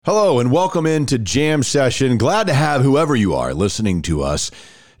Hello and welcome into Jam Session. Glad to have whoever you are listening to us.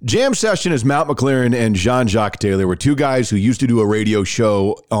 Jam Session is Matt McLaren and Jean-Jacques Taylor. We're two guys who used to do a radio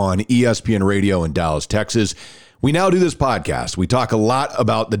show on ESPN Radio in Dallas, Texas. We now do this podcast. We talk a lot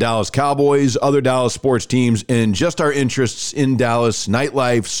about the Dallas Cowboys, other Dallas sports teams, and just our interests in Dallas,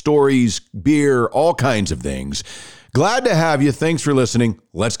 nightlife, stories, beer, all kinds of things. Glad to have you. Thanks for listening.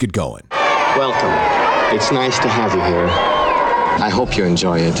 Let's get going. Welcome. It's nice to have you here. I hope you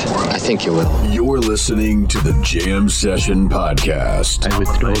enjoy it. I think you will. You're listening to the Jam Session Podcast. I was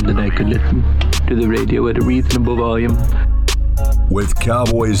told that I could listen to the radio at a reasonable volume. With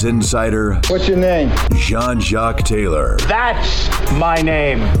Cowboys insider... What's your name? Jean-Jacques Taylor. That's my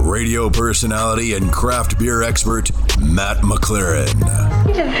name. Radio personality and craft beer expert, Matt McLaren.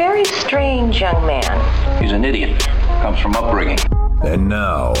 He's a very strange young man. He's an idiot. Comes from upbringing. And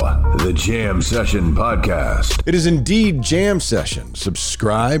now, the Jam Session Podcast. It is indeed Jam Session.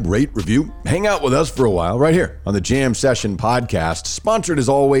 Subscribe, rate, review, hang out with us for a while right here on the Jam Session Podcast. Sponsored as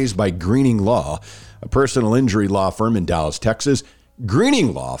always by Greening Law, a personal injury law firm in Dallas, Texas.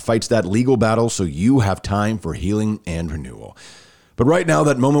 Greening Law fights that legal battle so you have time for healing and renewal. But right now,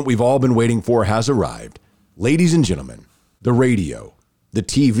 that moment we've all been waiting for has arrived. Ladies and gentlemen, the radio, the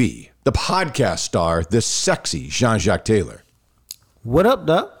TV, the podcast star, the sexy Jean-Jacques Taylor. What up,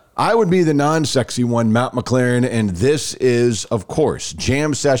 Doc? I would be the non-sexy one, Matt McLaren, and this is, of course,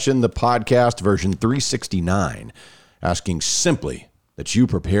 Jam Session, the podcast version 369, asking simply that you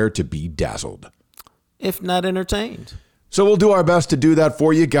prepare to be dazzled. If not entertained. So we'll do our best to do that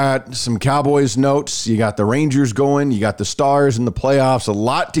for you. Got some Cowboys notes. You got the Rangers going. You got the Stars in the playoffs. A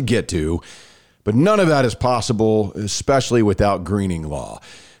lot to get to, but none of that is possible, especially without Greening Law.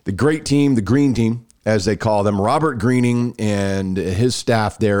 The great team, the green team, as they call them, Robert Greening and his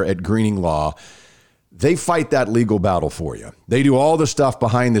staff there at Greening Law, they fight that legal battle for you. They do all the stuff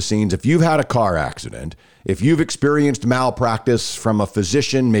behind the scenes. If you've had a car accident, if you've experienced malpractice from a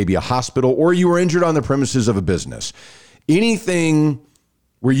physician, maybe a hospital, or you were injured on the premises of a business, anything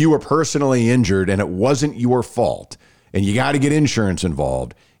where you were personally injured and it wasn't your fault and you got to get insurance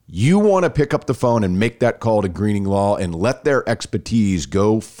involved, you want to pick up the phone and make that call to Greening Law and let their expertise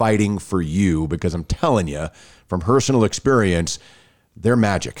go fighting for you, because I'm telling you from personal experience, they're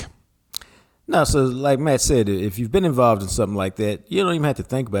magic. No, so like Matt said, if you've been involved in something like that, you don't even have to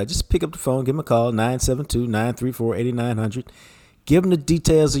think about it. Just pick up the phone, give them a call, 972-934-8900. Give them the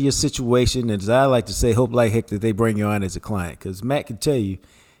details of your situation. And as I like to say, hope like heck that they bring you on as a client, because Matt can tell you,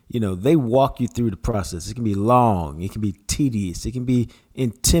 they walk you through the process. It can be long. It can be tedious. It can be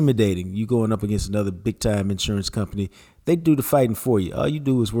intimidating. You going up against another big-time insurance company. They do the fighting for you. All you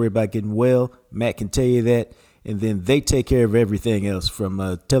do is worry about getting well. Matt can tell you that. And then they take care of everything else,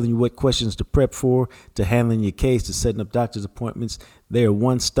 from telling you what questions to prep for, to handling your case, to setting up doctor's appointments. They're a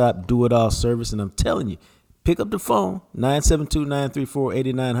one-stop, do-it-all service. And I'm telling you, pick up the phone,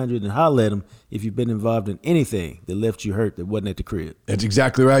 972-934-8900, and holler at them if you've been involved in anything that left you hurt that wasn't at the crib. That's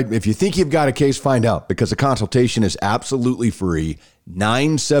exactly right. If you think you've got a case, find out, because the consultation is absolutely free.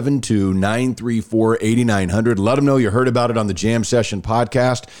 972-934-8900. Let them know you heard about it on the Jam Session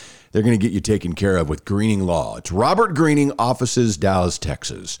Podcast. They're going to get you taken care of with Greening Law. It's Robert Greening, offices, Dallas,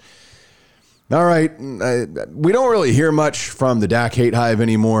 Texas. All right. We don't really hear much from the Dak Hate Hive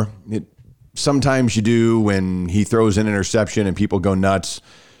anymore. Sometimes you do when he throws an interception and people go nuts.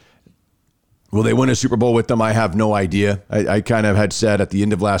 Will they win a Super Bowl with him? I have no idea. I kind of had said at the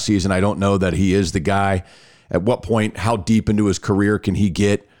end of last season, I don't know that he is the guy. At what point, how deep into his career can he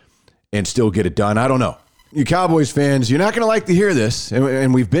get and still get it done? I don't know. You Cowboys fans, you're not going to like to hear this.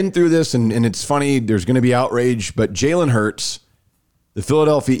 And we've been through this, and it's funny. There's going to be outrage. But Jalen Hurts, the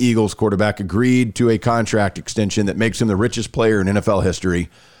Philadelphia Eagles quarterback, agreed to a contract extension that makes him the richest player in NFL history.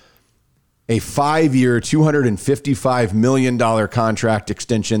 A 5-year, $255 million contract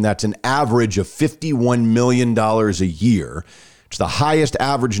extension. That's an average of $51 million a year. It's the highest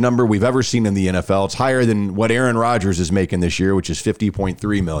average number we've ever seen in the NFL. It's higher than what Aaron Rodgers is making this year, which is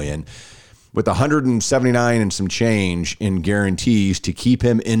 $50.3 million. With 179 and some change in guarantees to keep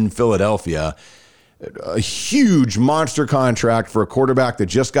him in Philadelphia. A huge monster contract for a quarterback that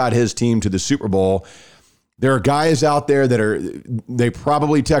just got his team to the Super Bowl. There are guys out there they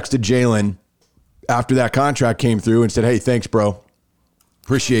probably texted Jalen after that contract came through and said, hey, thanks, bro.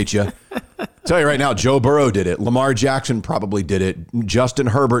 Appreciate you. Tell you right now, Joe Burrow did it. Lamar Jackson probably did it. Justin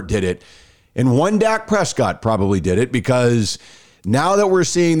Herbert did it. And one Dak Prescott probably did it, because now that we're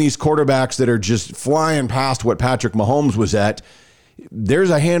seeing these quarterbacks that are just flying past what Patrick Mahomes was at, there's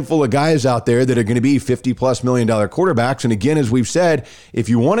a handful of guys out there that are going to be $50+ million quarterbacks. And again, as we've said, if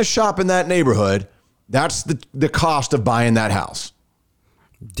you want to shop in that neighborhood, that's the cost of buying that house.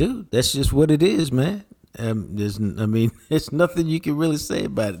 Dude, that's just what it is, man. There's nothing you can really say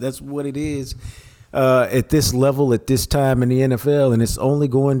about it. That's what it is at this level, at this time in the NFL, and it's only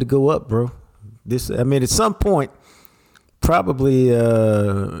going to go up, bro. At some point, probably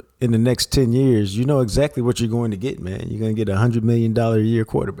in the next 10 years, you know exactly what you're going to get, man. You're going to get a $100 million a year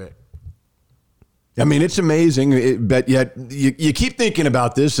quarterback. I mean, it's amazing, but yet you keep thinking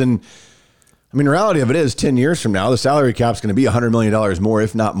about this, and the reality of it is 10 years from now, the salary cap is going to be $100 million more,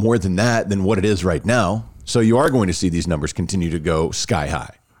 if not more than that, than what it is right now. So you are going to see these numbers continue to go sky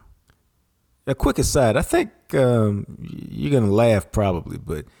high. A quick aside, I think you're going to laugh probably,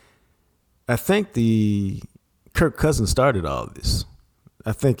 but I think the Kirk Cousins started all of this.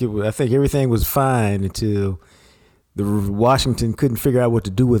 I think everything was fine until the Washington couldn't figure out what to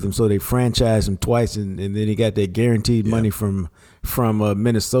do with him, so they franchised him twice, and then he got that guaranteed money from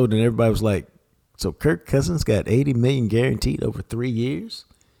Minnesota, and everybody was like, so Kirk Cousins got $80 million guaranteed over 3 years?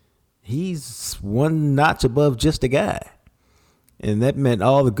 He's one notch above just a guy. And that meant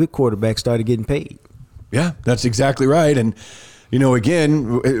all the good quarterbacks started getting paid. Yeah, that's exactly right. And,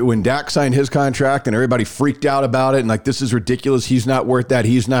 again, when Dak signed his contract and everybody freaked out about it and like, this is ridiculous, he's not worth that,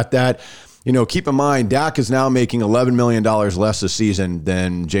 he's not that. Keep in mind, Dak is now making $11 million less a season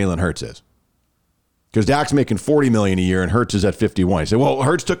than Jalen Hurts is. Because Dak's making $40 million a year and Hurts is at 51. You say, well,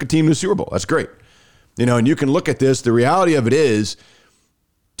 Hurts took a team to the Super Bowl. That's great. And you can look at this. The reality of it is,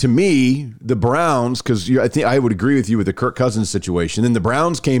 to me, the Browns, because I think I would agree with you with the Kirk Cousins situation. Then the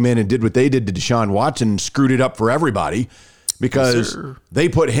Browns came in and did what they did to Deshaun Watson and screwed it up for everybody because they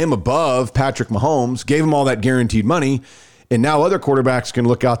put him above Patrick Mahomes, gave him all that guaranteed money, and now other quarterbacks can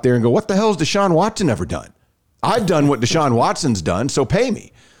look out there and go, what the hell has Deshaun Watson ever done? I've done what Deshaun Watson's done, so pay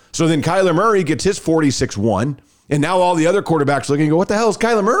me. So then Kyler Murray gets his 46-1, and now all the other quarterbacks looking and go, what the hell has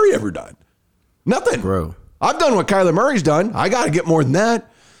Kyler Murray ever done? Nothing. Bro. I've done what Kyler Murray's done. I got to get more than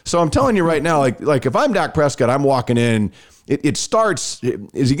that. So I'm telling you right now, like if I'm Dak Prescott, I'm walking in. It starts.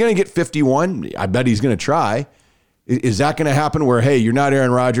 Is he going to get 51? I bet he's going to try. Is that going to happen? Where hey, you're not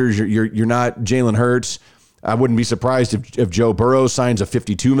Aaron Rodgers, you're not Jalen Hurts. I wouldn't be surprised if Joe Burrow signs a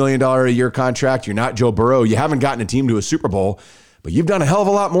 $52 million a year contract. You're not Joe Burrow. You haven't gotten a team to a Super Bowl, but you've done a hell of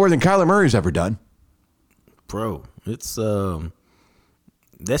a lot more than Kyler Murray's ever done. Bro, it's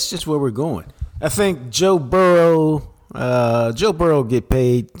that's just where we're going. I think Joe Burrow get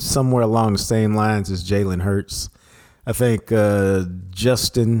paid somewhere along the same lines as Jalen Hurts. I think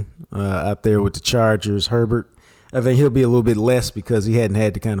Justin out there with the Chargers, Herbert, I think he'll be a little bit less because he hadn't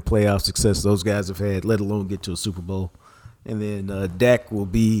had the kind of playoff success those guys have had, let alone get to a Super Bowl. And then Dak will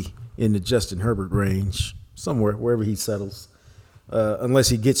be in the Justin Herbert range somewhere, wherever he settles, unless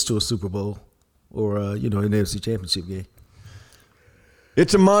he gets to a Super Bowl or, an NFC Championship game.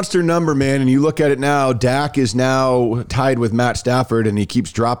 It's a monster number, man, and you look at it now, Dak is now tied with Matt Stafford, and he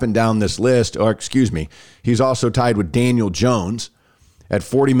keeps dropping down this list. He's also tied with Daniel Jones at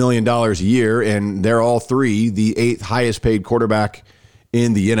 $40 million a year, and they're all three the 8th highest paid quarterback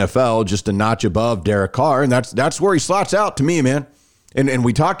in the NFL, just a notch above Derek Carr, and that's where he slots out to me, man. And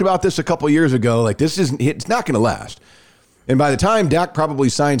we talked about this a couple years ago. Like, it's not going to last. And by the time Dak probably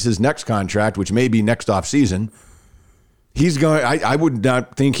signs his next contract, which may be next offseason, he's going. I would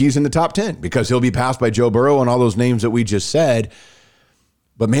not think he's in the top 10 because he'll be passed by Joe Burrow and all those names that we just said.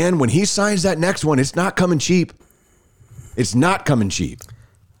 But man, when he signs that next one, it's not coming cheap. It's not coming cheap.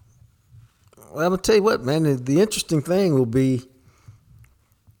 Well, I'm gonna tell you what, man. The interesting thing will be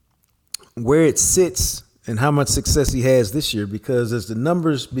where it sits and how much success he has this year. Because as the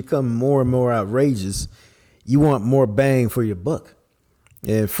numbers become more and more outrageous, you want more bang for your buck.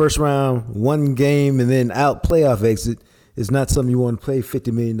 And first round, one game, and then out playoff exit is not something you want to pay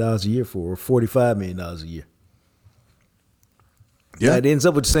 $50 million a year for or $45 million a year. Yeah. It ends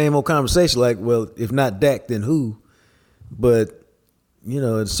up with the same old conversation like, well, if not Dak, then who? But, at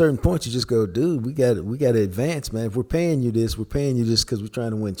a certain point, you just go, dude, we got to advance, man. If we're paying you this because we're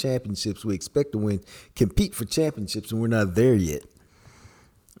trying to win championships. We expect to compete for championships, and we're not there yet.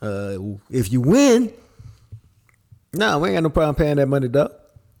 If you win, no, we ain't got no problem paying that money, dog.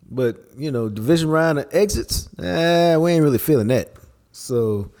 But, division round of exits, we ain't really feeling that.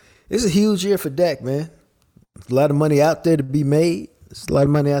 So it's a huge year for Dak, man. There's a lot of money out there to be made. There's a lot of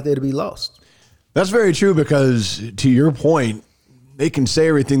money out there to be lost. That's very true because, to your point, they can say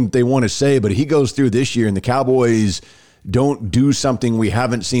everything that they want to say, but he goes through this year and the Cowboys don't do something we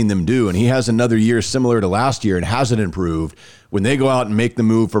haven't seen them do, and he has another year similar to last year and hasn't improved when they go out and make the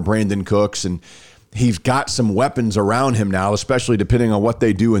move for Brandon Cooks, and he's got some weapons around him now, especially depending on what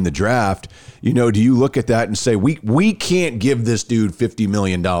they do in the draft. Do you look at that and say, we can't give this dude $50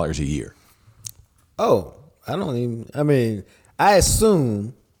 million a year? I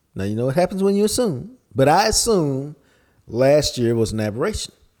assume Now, you know what happens when you assume. But I assume last year was an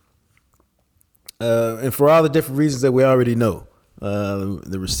aberration. And for all the different reasons that we already know.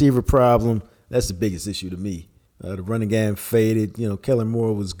 The receiver problem, that's the biggest issue to me. The running game faded. You know, Kellen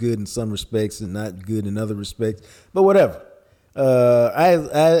Moore was good in some respects and not good in other respects. But whatever.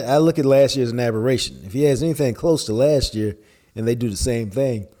 I look at last year as an aberration. If he has anything close to last year and they do the same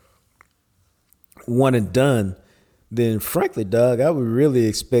thing, one and done, then frankly, dog, I would really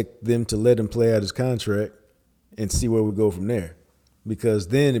expect them to let him play out his contract and see where we go from there. Because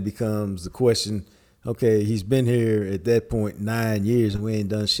then it becomes the question, okay, he's been here at that point 9 years and we ain't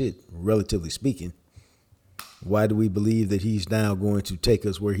done shit, relatively speaking. Why do we believe that he's now going to take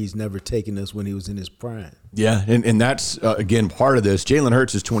us where he's never taken us when he was in his prime? Yeah, and that's, again, part of this. Jalen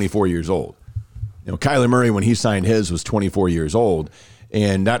Hurts is 24 years old. You know, Kyler Murray, when he signed his, was 24 years old.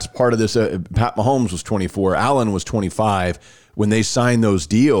 And that's part of this. Pat Mahomes was 24. Allen was 25 when they signed those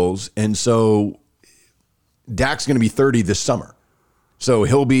deals. And so Dak's going to be 30 this summer. So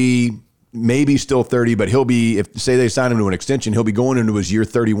he'll be maybe still 30, but he'll be, if say they sign him to an extension, he'll be going into his year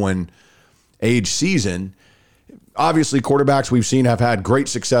 31 age season. Obviously, quarterbacks we've seen have had great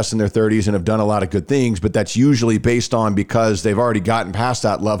success in their 30s and have done a lot of good things, but that's usually based on because they've already gotten past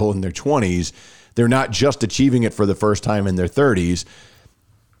that level in their 20s. They're not just achieving it for the first time in their 30s.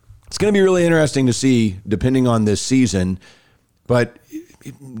 It's going to be really interesting to see, depending on this season. But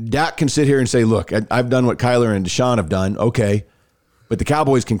Dak can sit here and say, look, I've done what Kyler and Deshaun have done. Okay. But the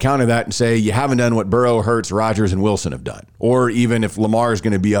Cowboys can counter that and say, you haven't done what Burrow, Hurts, Rodgers, and Wilson have done. Or even if Lamar is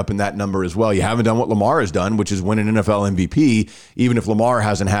going to be up in that number as well, you haven't done what Lamar has done, which is win an NFL MVP, even if Lamar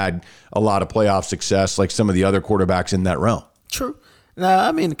hasn't had a lot of playoff success like some of the other quarterbacks in that realm. True. Now,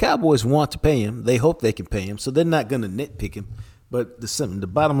 I mean, the Cowboys want to pay him. They hope they can pay him, so they're not going to nitpick him. But the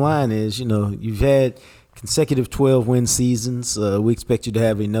bottom line is, you know, you've had consecutive 12-win seasons. We expect you to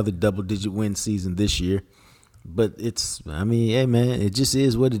have another double-digit win season this year. But it's, I mean, hey, man, it just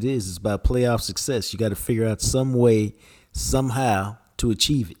is what it is. It's about playoff success. You got to figure out some way, somehow, to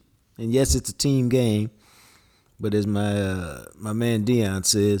achieve it. And, yes, it's a team game. But as my man Dion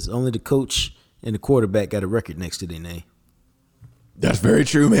says, only the coach and the quarterback got a record next to their name. That's very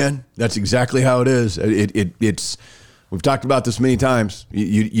true, man. That's exactly how it is. It's we've talked about this many times.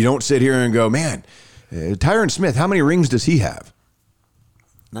 You don't sit here and go, man, Tyron Smith, how many rings does he have?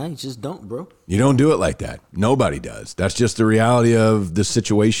 No, you just don't, bro. You don't do it like that. Nobody does. That's just the reality of the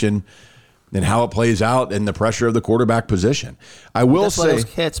situation and how it plays out and the pressure of the quarterback position. I will that's say, why those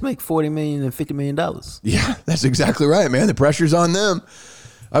cats make $40 million and $50 million. Yeah, that's exactly right, man. The pressure's on them.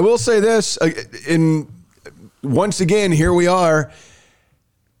 I will say this, once again, here we are.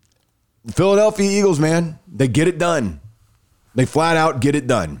 Philadelphia Eagles, man, they get it done. They flat out get it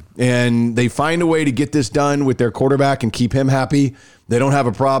done. And they find a way to get this done with their quarterback and keep him happy. They don't have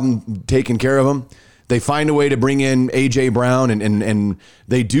a problem taking care of him. They find a way to bring in A.J. Brown, and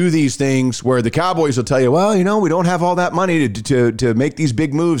they do these things where the Cowboys will tell you, well, you know, we don't have all that money to make these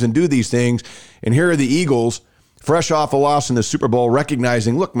big moves and do these things. And here are the Eagles, fresh off a loss in the Super Bowl,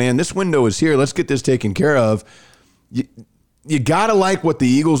 recognizing, look, man, this window is here. Let's get this taken care of. You got to like what the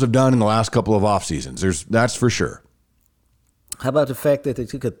Eagles have done in the last couple of off seasons. That's for sure. How about the fact that they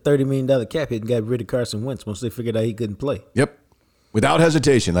took a $30 million cap hit and got rid of Carson Wentz once they figured out he couldn't play? Yep. Without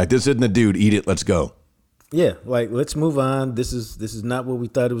hesitation. Like, this isn't a dude. Eat it. Let's go. Yeah. Like, let's move on. This is not what we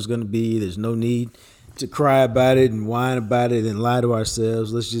thought it was going to be. There's no need to cry about it and whine about it and lie to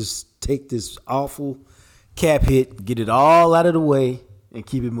ourselves. Let's just take this awful cap hit, get it all out of the way, and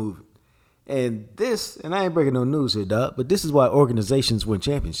keep it moving. And I ain't breaking no news here, dog, but this is why organizations win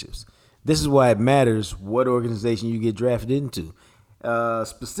championships. This is why it matters what organization you get drafted into.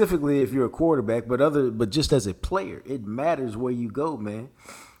 Specifically if you're a quarterback, but just as a player, it matters where you go, man.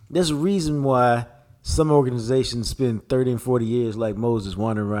 There's a reason why some organizations spend 30 and 40 years like Moses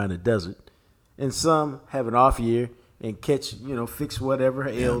wandering around the desert, and some have an off year and fix whatever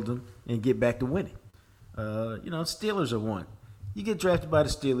ailed them and get back to winning. Steelers are one. You get drafted by the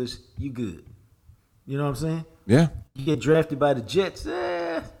Steelers, you good. You know what I'm saying? Yeah. You get drafted by the Jets,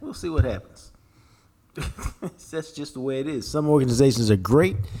 we'll see what happens. That's just the way it is. Some organizations are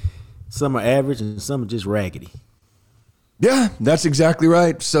great, some are average, and some are just raggedy. Yeah, that's exactly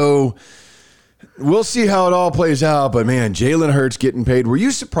right. So we'll see how it all plays out. But, man, Jalen Hurts getting paid. Were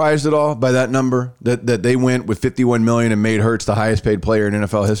you surprised at all by that number, that they went with $51 million and made Hurts the highest paid player in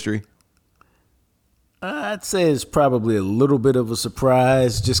NFL history? I'd say it's probably a little bit of a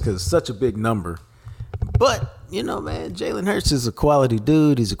surprise just because it's such a big number. But, man, Jalen Hurts is a quality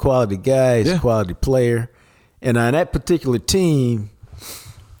dude. He's a quality guy. He's a quality player. And on that particular team,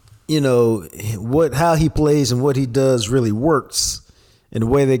 how he plays and what he does really works. And the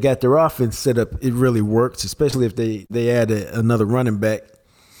way they got their offense set up, it really works, especially if they add another running back.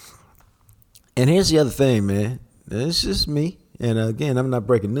 And here's the other thing, man. It's just me. And again, I'm not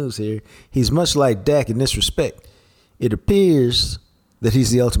breaking news here. He's much like Dak in this respect. It appears that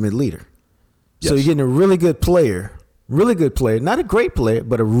he's the ultimate leader. Yes. So you're getting a really good player, not a great player,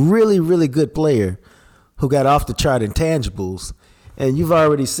 but a really, really good player who got off the chart intangibles. And you've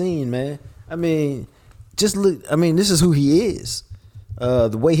already seen, man. I mean, just look. I mean, this is who he is.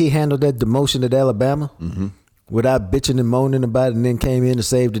 The way he handled that demotion at Alabama without bitching and moaning about it, and then came in to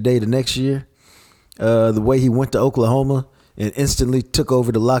save the day the next year. The way he went to Oklahoma and instantly took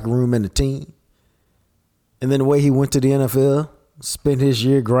over the locker room and the team. And then the way he went to the NFL, spent his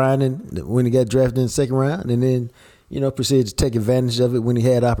year grinding when he got drafted in the second round, and then, proceeded to take advantage of it when he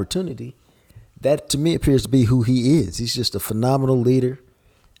had opportunity. That, to me, appears to be who he is. He's just a phenomenal leader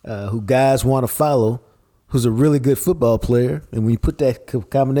who guys want to follow, who's a really good football player. And when you put that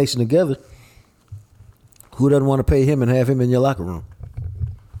combination together, who doesn't want to pay him and have him in your locker room?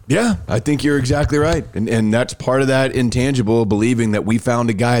 Yeah, I think you're exactly right. And that's part of that intangible, believing that we found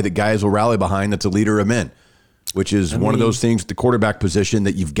a guy that guys will rally behind that's a leader of men, which is one of those things, the quarterback position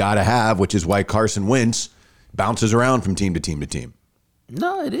that you've got to have, which is why Carson Wentz bounces around from team to team to team.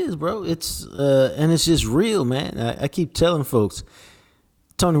 No, it is, bro. It's and it's just real, man. I keep telling folks,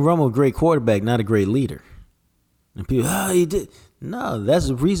 Tony Romo, a great quarterback, not a great leader. And people, he did. No, that's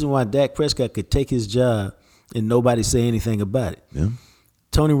the reason why Dak Prescott could take his job and nobody say anything about it. Yeah.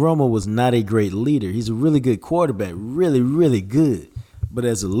 Tony Romo was not a great leader. He's a really good quarterback, really, really good. But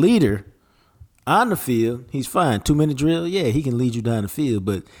as a leader on the field, he's fine. 2-minute drill, yeah, he can lead you down the field.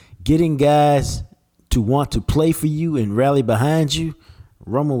 But getting guys to want to play for you and rally behind you,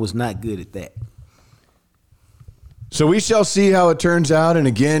 Romo was not good at that. So we shall see how it turns out. And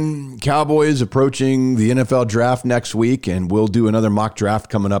again, Cowboys approaching the NFL draft next week, and we'll do another mock draft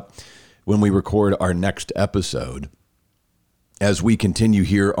coming up when we record our next episode as we continue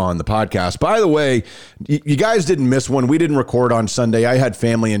here on the podcast. By the way, you guys didn't miss one. We didn't record on Sunday. I had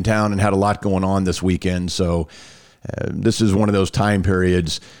family in town and had a lot going on this weekend. So this is one of those time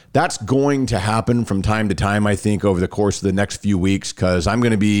periods. That's going to happen from time to time, I think, over the course of the next few weeks, because I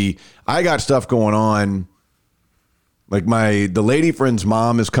got stuff going on. Like the lady friend's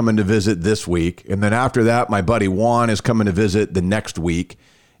mom is coming to visit this week. And then after that, my buddy Juan is coming to visit the next week.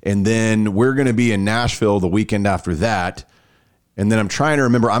 And then we're going to be in Nashville the weekend after that. And then I'm trying to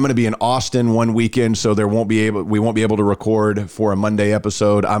remember, I'm going to be in Austin one weekend, so we won't be able to record for a Monday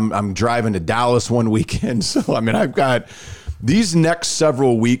episode. I'm driving to Dallas one weekend. So, I've got these next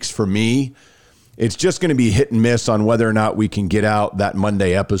several weeks for me. It's just going to be hit and miss on whether or not we can get out that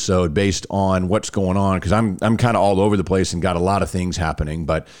Monday episode based on what's going on, because I'm kind of all over the place and got a lot of things happening.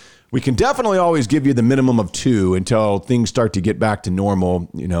 But we can definitely always give you the minimum of 2 until things start to get back to normal,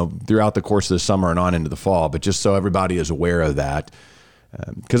 throughout the course of the summer and on into the fall. But just so everybody is aware of that,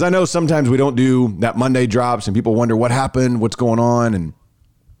 because I know sometimes we don't do that Monday drops and people wonder what happened, what's going on. And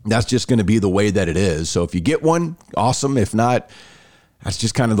that's just going to be the way that it is. So if you get one, awesome. If not, that's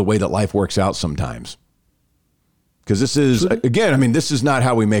just kind of the way that life works out sometimes. Because this is, again, this is not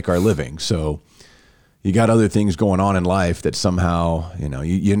how we make our living. So you got other things going on in life that somehow,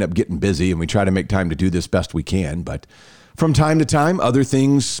 you end up getting busy, and we try to make time to do this best we can. But from time to time, other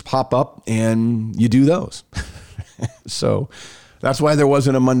things pop up and you do those. So that's why there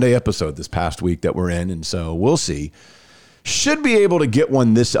wasn't a Monday episode this past week that we're in. And so we'll see. Should be able to get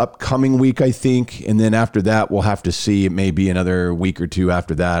one this upcoming week, I think. And then after that, we'll have to see. It may be another week or two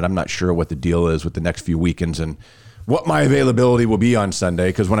after that. I'm not sure what the deal is with the next few weekends and what my availability will be on Sunday,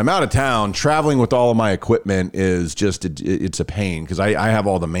 because when I'm out of town, traveling with all of my equipment is just, it's a pain, because I have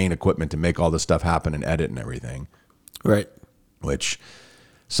all the main equipment to make all this stuff happen and edit and everything. Right. Which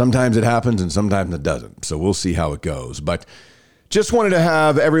sometimes it happens and sometimes it doesn't. So we'll see how it goes. But just wanted to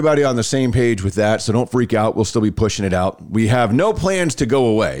have everybody on the same page with that, so don't freak out. We'll still be pushing it out. We have no plans to go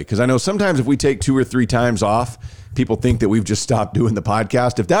away, because I know sometimes if we take 2 or 3 times off, people think that we've just stopped doing the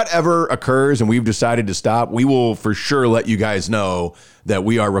podcast. If that ever occurs and we've decided to stop, we will for sure let you guys know that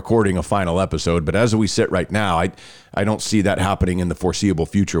we are recording a final episode. But as we sit right now, I don't see that happening in the foreseeable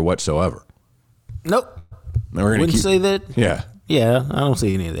future whatsoever. Nope. Wouldn't say that. Yeah. Yeah, I don't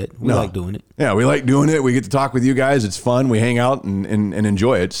see any of that. We like doing it. Yeah, we like doing it. We get to talk with you guys. It's fun. We hang out and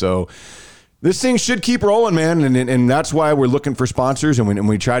enjoy it. So this thing should keep rolling, man. And that's why we're looking for sponsors, and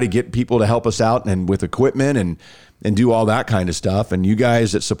we try to get people to help us out and with equipment. And and do all that kind of stuff. And you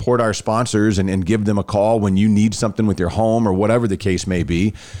guys that support our sponsors and give them a call when you need something with your home or whatever the case may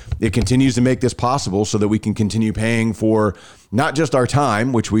be, it continues to make this possible so that we can continue paying for not just our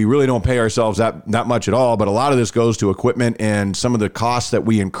time, which we really don't pay ourselves that much at all, but a lot of this goes to equipment and some of the costs that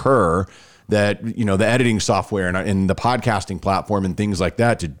we incur, that, you know, the editing software and the podcasting platform and things like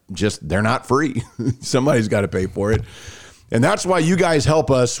that, they're not free. Somebody's got to pay for it. And that's why you guys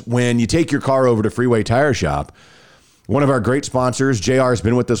help us when you take your car over to Freeway Tire Shop. One of our great sponsors, JR, has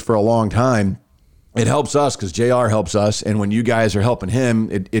been with us for a long time. It helps us because JR helps us. And when you guys are helping him,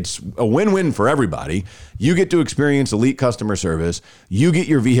 it's a win-win for everybody. You get to experience elite customer service. You get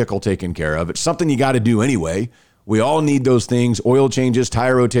your vehicle taken care of. It's something you got to do anyway. We all need those things: oil changes,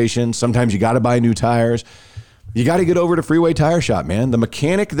 tire rotations. Sometimes you got to buy new tires. You got to get over to Freeway Tire Shop, man. The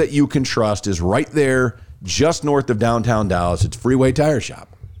mechanic that you can trust is right there, just north of downtown Dallas. It's Freeway Tire Shop.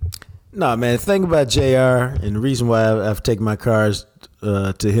 No, man, the thing about JR, and the reason why I've taken my cars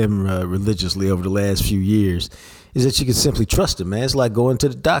to him religiously over the last few years, is that you can simply trust him, man. It's like going to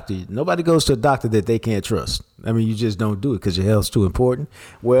the doctor. Nobody goes to a doctor that they can't trust. I mean, you just don't do it because your health's too important.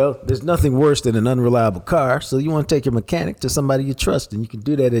 Well, there's nothing worse than an unreliable car, so you want to take your mechanic to somebody you trust, and you can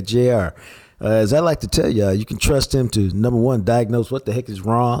do that at JR. As I like to tell you, you can trust him to, number one, diagnose what the heck is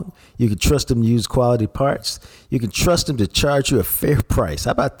wrong. You can trust him to use quality parts. You can trust him to charge you a fair price.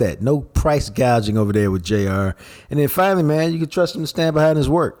 How about that? No price gouging over there with JR. And then finally, man, you can trust him to stand behind his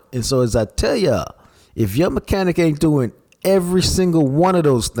work. And so as I tell y'all, if your mechanic ain't doing every single one of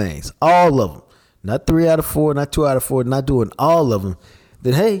those things, all of them, not 3 out of 4, not 2 out of 4, not doing all of them,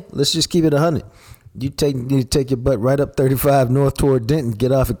 then hey, let's just keep it 100. You need to take your butt right up 35 north toward Denton,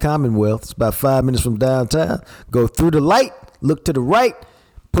 get off at Commonwealth. It's about 5 minutes from downtown. Go through the light, look to the right,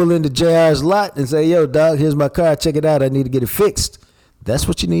 pull into JR's lot and say, yo, dog, here's my car. Check it out. I need to get it fixed. That's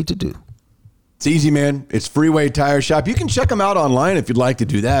what you need to do. It's easy, man. It's Freeway Tire Shop. You can check them out online if you'd like to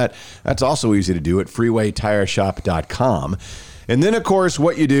do that. That's also easy to do at freewaytireshop.com. And then, of course,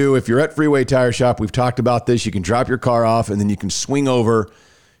 what you do if you're at Freeway Tire Shop, we've talked about this, you can drop your car off and then you can swing over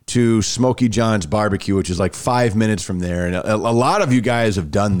to Smoky John's Barbecue, which is like 5 minutes from there. And a lot of you guys have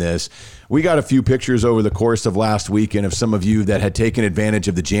done this. We got a few pictures over the course of last weekend of some of you that had taken advantage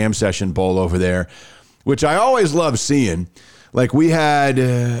of the Jam Session Bowl over there, which I always love seeing. Like we had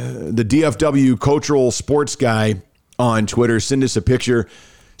the DFW cultural sports guy on Twitter send us a picture.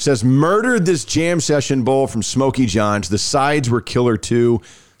 Says, murdered this Jam Session Bowl from Smoky John's. The sides were killer too.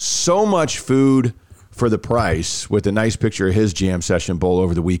 So much food for the price, with a nice picture of his Jam Session Bowl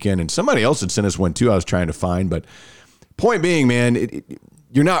over the weekend. And somebody else had sent us one too I was trying to find. But point being, man,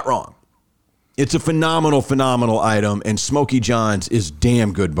 you're not wrong. It's a phenomenal item, and Smoky John's is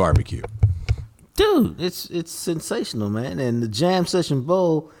damn good barbecue. Dude, it's sensational, man. And the Jam Session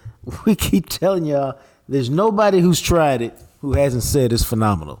Bowl, we keep telling y'all, there's nobody who's tried it who hasn't said it's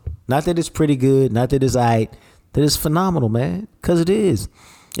phenomenal. Not that it's pretty good, not that it's all right, that it's phenomenal, man, because it is.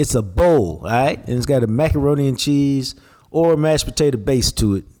 It's a bowl, all right? And it's got a macaroni and cheese or a mashed potato base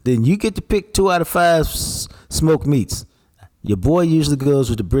to it. Then you get to pick 2 out of 5 smoked meats. Your boy usually goes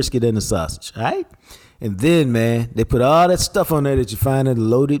with the brisket and the sausage, all right? And then, man, they put all that stuff on there that you find in a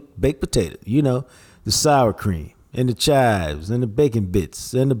loaded baked potato. You know, the sour cream and the chives and the bacon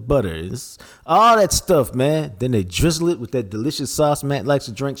bits and the butter. It's all that stuff, man. Then they drizzle it with that delicious sauce Matt likes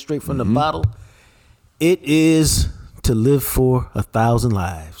to drink straight from the bottle. It is to live for 1,000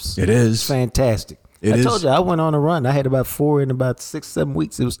 lives. It is. It's fantastic. I told you, I went on a run. I had about 4 in about 6-7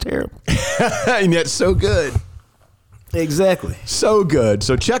 weeks. It was terrible. And yet so good. Exactly. So good.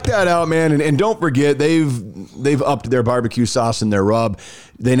 So check that out, man. And don't forget, they've upped their barbecue sauce and their rub.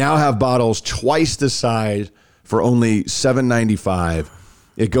 They now have bottles twice the size for only $7.95.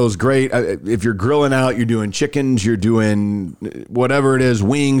 It goes great. If you're grilling out, you're doing chickens, you're doing whatever it is,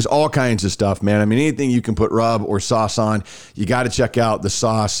 wings, all kinds of stuff, man. I mean, anything you can put rub or sauce on, you got to check out the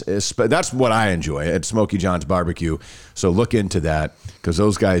sauce. That's what I enjoy at Smoky John's Barbecue. So look into that because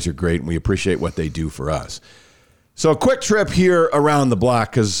those guys are great and we appreciate what they do for us. So a quick trip here around the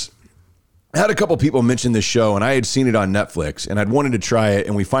block because I had a couple people mention this show and I had seen it on Netflix and I'd wanted to try it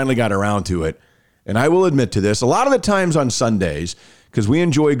and we finally got around to it. And I will admit to this, a lot of the times on Sundays, because we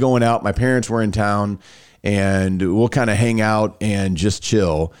enjoy going out. My parents were in town, and we'll kind of hang out and just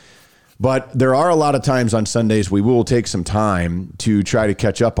chill. But there are a lot of times on Sundays we will take some time to try to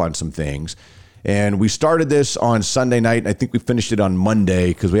catch up on some things. And we started this on Sunday night, and I think we finished it on Monday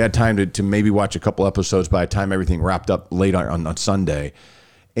because we had time to maybe watch a couple episodes by the time everything wrapped up late on Sunday.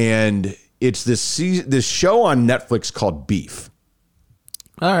 And it's this show on Netflix called Beef.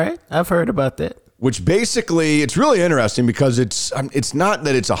 All right. I've heard about that. which basically, it's really interesting because it's not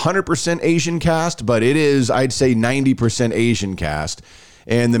that it's 100% Asian cast, but it is, I'd say, 90% Asian cast.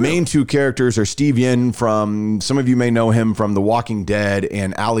 And the main two characters are Steve Yin from, some of you may know him from The Walking Dead,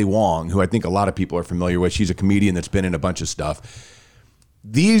 and Ali Wong, who I think a lot of people are familiar with. She's a comedian that's been in a bunch of stuff.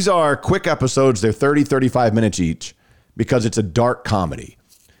 These are quick episodes. They're 30, 35 minutes each because it's a dark comedy.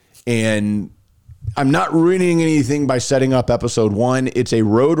 And I'm not ruining anything by setting up episode 1. It's a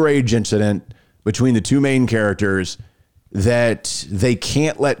road rage incident between the two main characters that they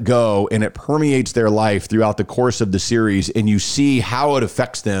can't let go, and it permeates their life throughout the course of the series, and you see how it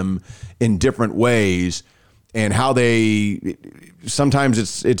affects them in different ways and how they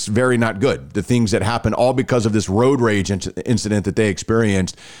sometimes it's very not good, the things that happen, all because of this road rage incident that they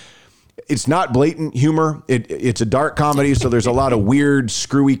experienced. It's not blatant humor. It's a dark comedy, so there's a lot of weird,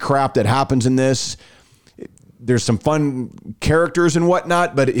 screwy crap that happens in this. There's some fun characters and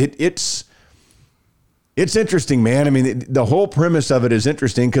whatnot, but it's interesting, man. I mean, the whole premise of it is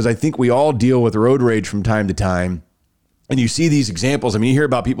interesting because I think we all deal with road rage from time to time. And you see these examples. I mean, you hear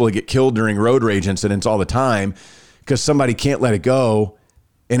about people that get killed during road rage incidents all the time because somebody can't let it go.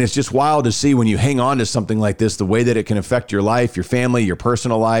 And it's just wild to see when you hang on to something like this, the way that it can affect your life, your family, your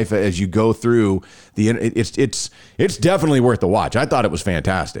personal life as you go through it's definitely worth the watch. I thought it was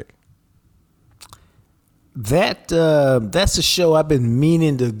fantastic. That's a show I've been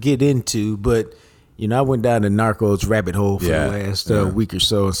meaning to get into, but I went down the Narcos rabbit hole for the last week or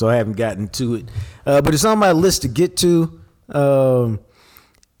so I haven't gotten to it. But it's on my list to get to.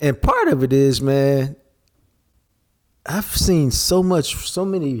 And part of it is, man, I've seen so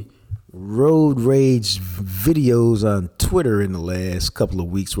many road rage videos on Twitter in the last couple of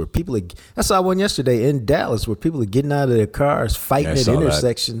weeks where I saw one yesterday in Dallas where people are getting out of their cars, fighting at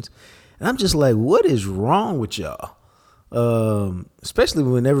intersections. And I'm just like, what is wrong with y'all? Especially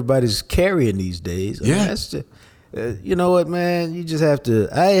when everybody's carrying these days. I mean, that's just, you know what, man? You just have to.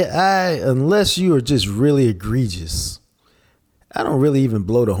 Unless you are just really egregious, I don't really even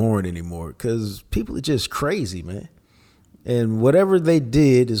blow the horn anymore because people are just crazy, man. And whatever they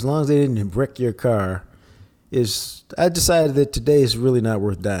did, as long as they didn't wreck your car, I decided that today is really not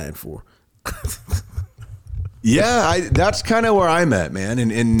worth dying for. That's kind of where I'm at, man.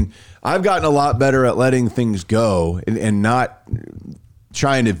 And I've gotten a lot better at letting things go and not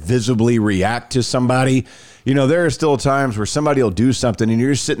trying to visibly react to somebody. There are still times where somebody will do something and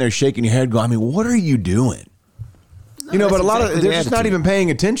you're just sitting there shaking your head going, I mean, what are you doing? But a lot of they're just not even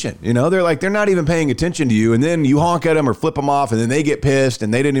paying attention. They're not even paying attention to you. And then you honk at them or flip them off and then they get pissed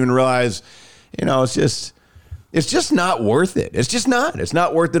and they didn't even realize, it's just not worth it. It's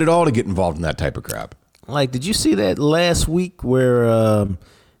not worth it at all to get involved in that type of crap. Like, did you see that last week where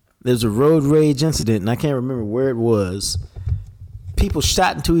there's a road rage incident, and I can't remember where it was. People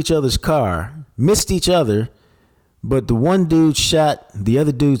shot into each other's car, missed each other, but the one dude shot the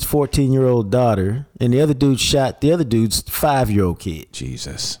other dude's 14-year-old daughter, and the other dude shot the other dude's 5-year-old kid.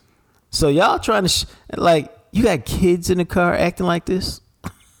 Jesus. So y'all trying to, you got kids in the car acting like this?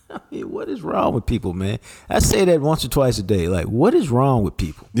 I mean, what is wrong with people, man? I say that once or twice a day. Like, what is wrong with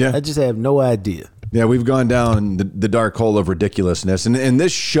people? Yeah. I just have no idea. Yeah, we've gone down the dark hole of ridiculousness. And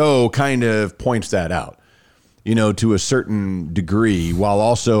this show kind of points that out, to a certain degree, while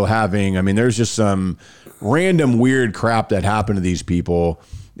also having, there's just some random weird crap that happened to these people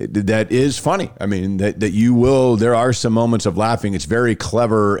that is funny. There are some moments of laughing. It's very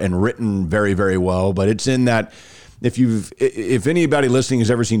clever and written very, very well, but it's in that, if anybody listening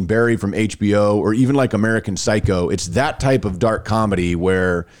has ever seen Barry from HBO or even like American Psycho, it's that type of dark comedy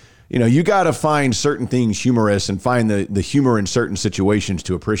where you got to find certain things humorous and find the humor in certain situations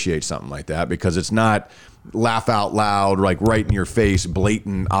to appreciate something like that, because it's not laugh out loud, like right in your face,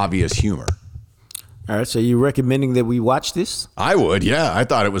 blatant, obvious humor. All right. So you recommending that we watch this? I would. Yeah. I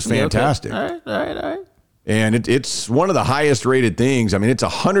thought it was fantastic. Okay. All right. And it's one of the highest rated things. It's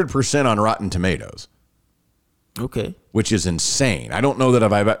 100% on Rotten Tomatoes. Okay. Which is insane. I don't know that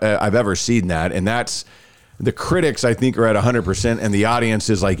I've ever seen that. And that's, the critics, I think, are at 100%, and the audience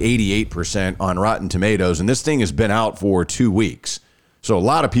is like 88% on Rotten Tomatoes. And this thing has been out for 2 weeks. So a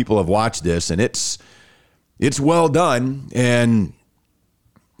lot of people have watched this, and it's well done, and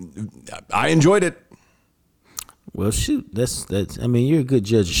I enjoyed it. Well, shoot, that's. You're a good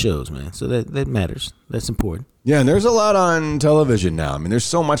judge of shows, man. So that matters. That's important. Yeah, and there's a lot on television now. There's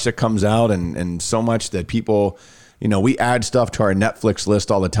so much that comes out, and so much that people, we add stuff to our Netflix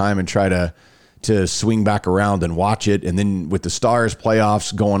list all the time and try to swing back around and watch it. And then with the Stars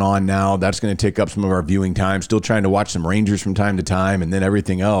playoffs going on now, that's going to take up some of our viewing time. Still trying to watch some Rangers from time to time, and then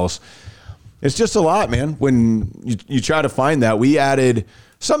everything else. It's just a lot, man. When you try to find that, we added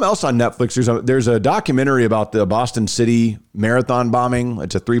something else on Netflix. There's a documentary about the Boston City marathon bombing.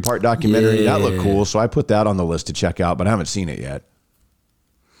 It's a 3-part documentary. Yeah. That looked cool, so I put that on the list to check out, but I haven't seen it yet.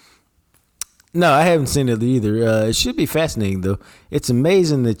 No, I haven't seen it either. It should be fascinating, though. It's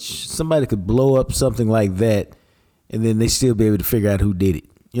amazing that somebody could blow up something like that, and then they still be able to figure out who did it.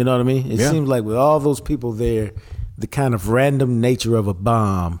 You know what I mean? It seems like with all those people there, the kind of random nature of a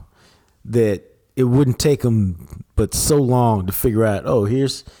bomb, that it wouldn't take them but so long to figure out, oh,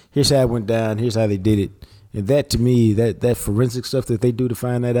 here's how it went down, here's how they did it. And that, to me, that forensic stuff that they do to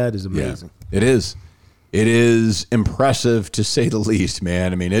find that out is amazing. Yeah, it is. It is impressive, to say the least,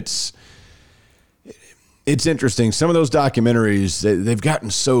 man. I mean, it's interesting. Some of those documentaries, they've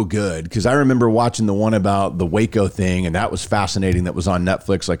gotten so good, because I remember watching the one about the Waco thing, and that was fascinating. That was on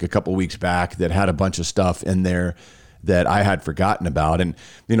Netflix like a couple weeks back, that had a bunch of stuff in there that I had forgotten about. And,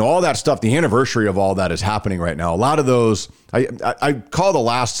 all that stuff, the anniversary of all that is happening right now. A lot of those, I call the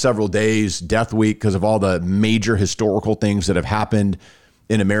last several days Death Week because of all the major historical things that have happened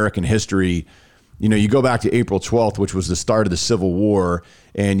in American history. You go back to April 12th, which was the start of the Civil War,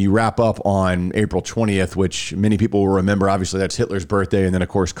 and you wrap up on April 20th, which many people will remember. Obviously, that's Hitler's birthday. And then, of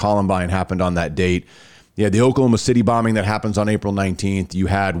course, Columbine happened on that date. You had the Oklahoma City bombing that happens on April 19th. You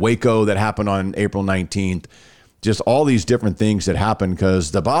had Waco that happened on April 19th. Just all these different things that happened, because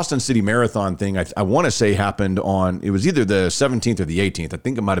the Boston City Marathon thing, I want to say happened it was either the 17th or the 18th. I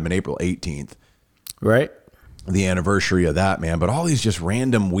think it might have been April 18th. Right. The anniversary of that, man. But all these just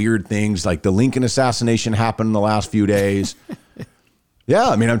random weird things, like the Lincoln assassination happened in the last few days. Yeah,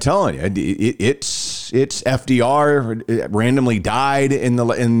 I mean, I'm telling you, it's FDR randomly died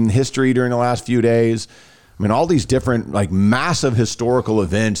in history during the last few days. I mean, all these different, like, massive historical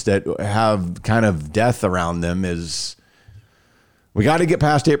events that have kind of death around them we got to get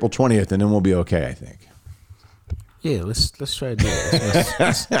past April 20th, and then we'll be okay, I think. Yeah, let's try to do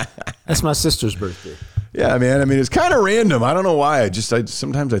it. That's my sister's birthday. Yeah, man. I mean, it's kind of random. I don't know why.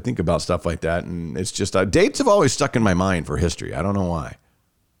 Sometimes I think about stuff like that, and it's just dates have always stuck in my mind for history. I don't know why.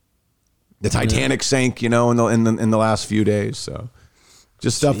 The Titanic sank, in the last few days, so.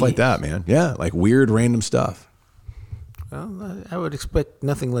 Just stuff like that, man. Yeah, like weird, random stuff. Well, I would expect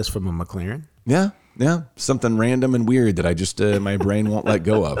nothing less from a McLaren. Yeah. Something random and weird that I just, my brain won't let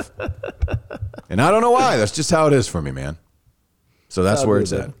go of. And I don't know why. That's just how it is for me, man. So that's where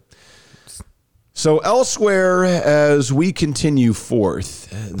it's at. So elsewhere, as we continue forth,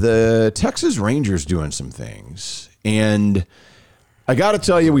 the Texas Rangers doing some things. And I got to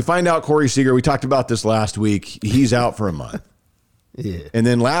tell you, we find out Corey Seager, we talked about this last week, he's out for a month. Yeah. And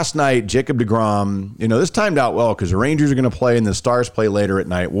then last night, Jacob deGrom, this timed out well, because the Rangers are going to play and the Stars play later at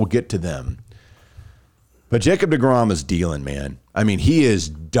night. We'll get to them. But Jacob deGrom is dealing, man. I mean, he is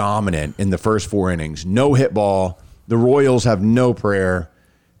dominant in the first 4 innings. No hit ball. The Royals have no prayer.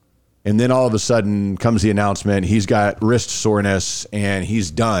 And then all of a sudden comes the announcement, he's got wrist soreness and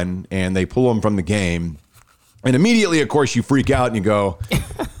he's done. And they pull him from the game. And immediately, of course, you freak out and you go...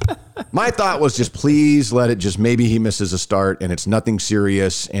 My thought was just, please let it just, maybe he misses a start and it's nothing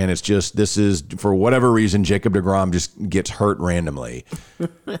serious. And it's just, this is, for whatever reason, Jacob deGrom just gets hurt randomly.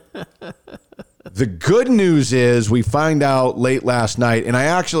 The good news is we find out late last night, and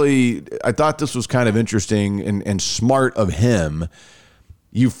I thought this was kind of interesting and smart of him.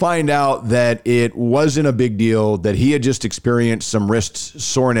 You find out that it wasn't a big deal, that he had just experienced some wrist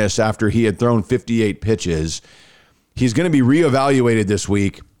soreness after he had thrown 58 pitches. He's going to be reevaluated this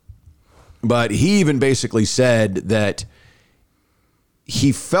week. But he even basically said that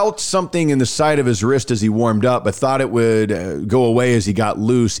he felt something in the side of his wrist as he warmed up, but thought it would go away as he got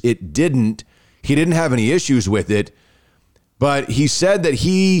loose. It didn't. He didn't have any issues with it. But he said that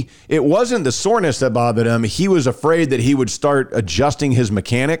it wasn't the soreness that bothered him. He was afraid that he would start adjusting his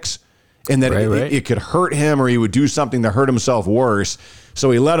mechanics and that it could hurt him, or he would do something to hurt himself worse.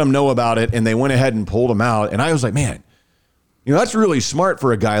 So he let him know about it, and they went ahead and pulled him out. And I was like, man, that's really smart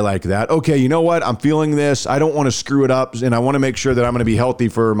for a guy like that. Okay, you know what? I'm feeling this. I don't want to screw it up, and I want to make sure that I'm going to be healthy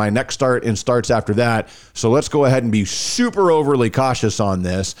for my next start and starts after that. So let's go ahead and be super overly cautious on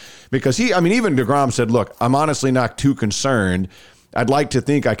this, because even deGrom said, look, I'm honestly not too concerned. I'd like to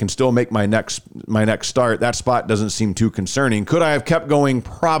think I can still make my next start. That spot doesn't seem too concerning. Could I have kept going?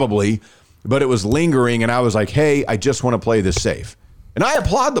 Probably, but it was lingering, and I was like, hey, I just want to play this safe. And I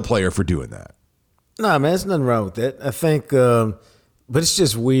applaud the player for doing that. Nah, man, there's nothing wrong with that. I think, but it's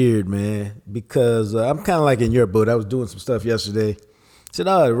just weird, man, because I'm kind of like in your boat. I was doing some stuff yesterday. I said,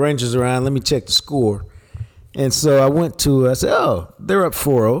 the Rangers are on. Let me check the score. And so I said, they're up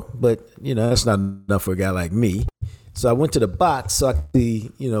 4-0, but, that's not enough for a guy like me. So I went to the box so I could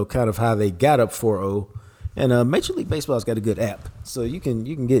see, kind of how they got up 4-0. And Major League Baseball's got a good app, so you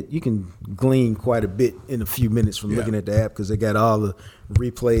can glean quite a bit in a few minutes from looking at the app because they got all the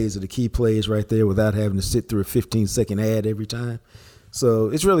replays of the key plays right there without having to sit through a 15-second ad every time. So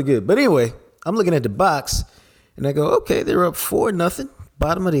it's really good. But anyway, I'm looking at the box, and I go, okay, they're up 4-0,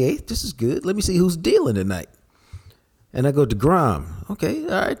 bottom of the 8th. This is good. Let me see who's dealing tonight. And I go, DeGrom. Okay,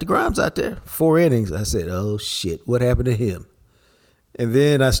 all right, DeGrom's out there. 4 innings. I said, oh, shit, what happened to him? And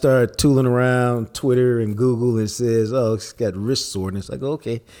then I started tooling around Twitter and Google, and it says, oh, it's got wrist soreness. I go,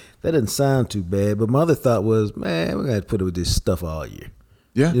 okay, that doesn't sound too bad. But my other thought was, man, we're going to have to put up with this stuff all year.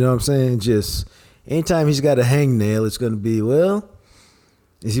 Yeah. You know what I'm saying? Just anytime he's got a hangnail, it's going to be, well,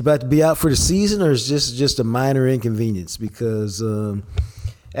 is he about to be out for the season, or is this just a minor inconvenience? Because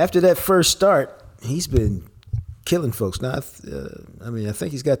after that first start, he's been killing folks. Now, I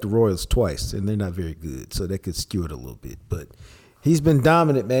think he's got the Royals twice, and they're not very good, so that could skew it a little bit. But he's been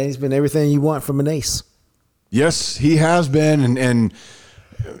dominant, man. He's been everything you want from an ace. Yes, he has been, and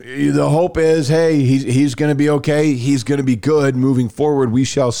the hope is, hey, he's going to be okay. He's going to be good moving forward. We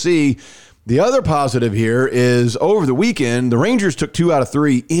shall see. The other positive here is over the weekend, the Rangers took 2 out of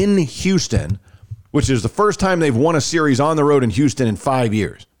 3 in Houston, which is the first time they've won a series on the road in Houston in 5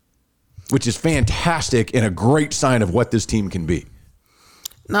 years, which is fantastic and a great sign of what this team can be.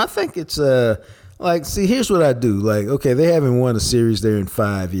 No, I think it's see, here's what I do. Like, okay, they haven't won a series there in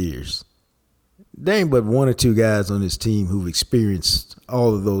 5 years. There ain't but 1 or 2 guys on this team who've experienced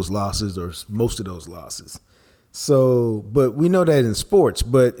all of those losses or most of those losses. So, but we know that in sports,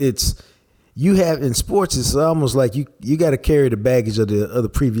 but in sports, it's almost like you got to carry the baggage of the other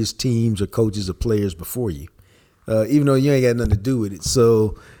previous teams or coaches or players before you, even though you ain't got nothing to do with it.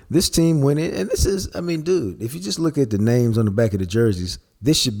 So this team went in, and this is, dude, if you just look at the names on the back of the jerseys,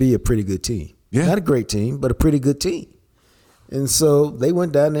 this should be a pretty good team. Yeah. Not a great team, but a pretty good team. And so they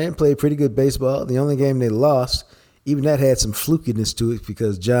went down there and played pretty good baseball. The only game they lost, even that had some flukiness to it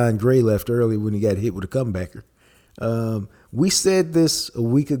because John Gray left early when he got hit with a comebacker. We said this a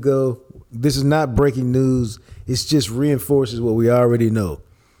week ago. This is not breaking news. It just reinforces what we already know.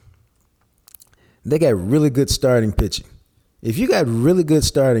 They got really good starting pitching. If you got really good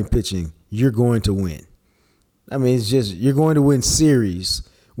starting pitching, you're going to win. It's just you're going to win series,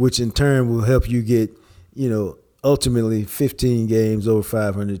 which in turn will help you get, ultimately 15 games over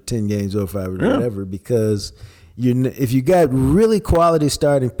 500, 10 games over 500, whatever, because if you got really quality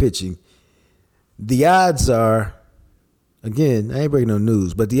starting pitching, the odds are, again, I ain't breaking no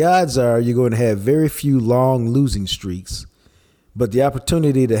news, but the odds are you're going to have very few long losing streaks, but the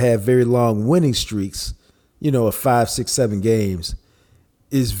opportunity to have very long winning streaks, of 5, 6, 7 games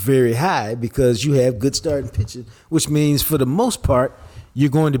is very high because you have good starting pitching, which means for the most part,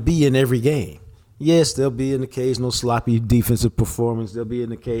 you're going to be in every game. Yes, there'll be an occasional sloppy defensive performance. There'll be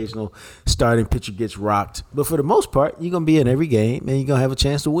an occasional starting pitcher gets rocked. But for the most part, you're going to be in every game, and you're going to have a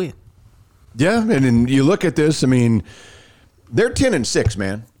chance to win. Yeah, and you look at this, they're 10-6,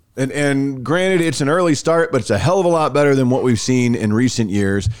 man. And granted, it's an early start, but it's a hell of a lot better than what we've seen in recent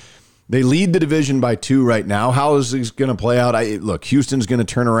years. They lead the division by 2 right now. How is this going to play out? Look, Houston's going to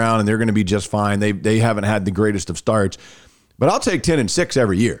turn around, and they're going to be just fine. They haven't had the greatest of starts. But I'll take 10-6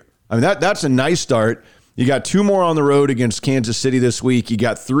 every year. That's a nice start. You got 2 more on the road against Kansas City this week. You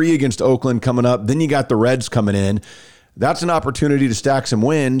got 3 against Oakland coming up. Then you got the Reds coming in. That's an opportunity to stack some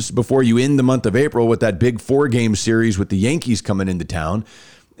wins before you end the month of April with that big 4-game series with the Yankees coming into town.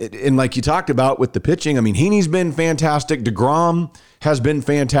 And like you talked about with the pitching, Heaney's been fantastic. DeGrom has been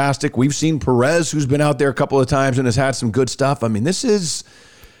fantastic. We've seen Perez, who's been out there a couple of times and has had some good stuff. This is...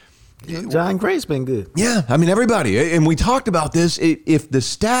 John Gray's been good. Yeah, everybody. And we talked about this. If the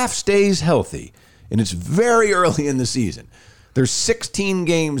staff stays healthy, and it's very early in the season, there's 16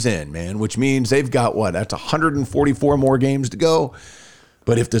 games in, man, which means they've got, that's 144 more games to go.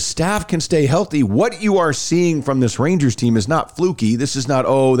 But if the staff can stay healthy, what you are seeing from this Rangers team is not fluky. This is not,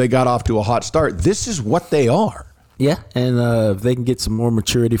 they got off to a hot start. This is what they are. Yeah, and if they can get some more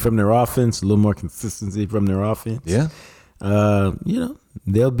maturity from their offense, a little more consistency from their offense. Yeah.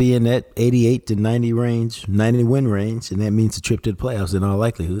 They'll be in that 88 to 90 range, 90 win range, and that means a trip to the playoffs in all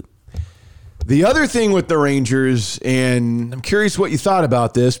likelihood. The other thing with the Rangers, and I'm curious what you thought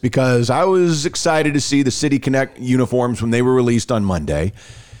about this because I was excited to see the City Connect uniforms when they were released on Monday.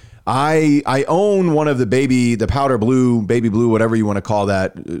 I own one of the powder blue, baby blue, whatever you want to call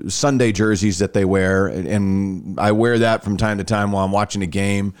that, Sunday jerseys that they wear, and I wear that from time to time while I'm watching a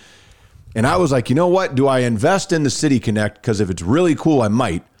game. And I was like, you know what? Do I invest in the City Connect? Because if it's really cool, I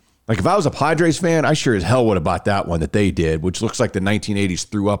might. Like if I was a Padres fan, I sure as hell would have bought that one that they did, which looks like the 1980s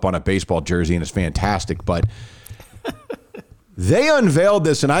threw up on a baseball jersey and is fantastic. But They unveiled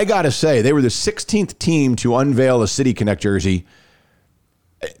this, and I got to say, they were the 16th team to unveil a City Connect jersey.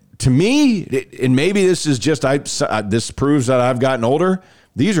 To me, and maybe this is just this proves that I've gotten older.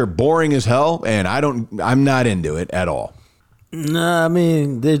 These are boring as hell, and I'm not into it at all. No, I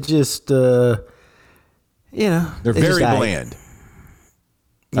mean they're just they're very bland.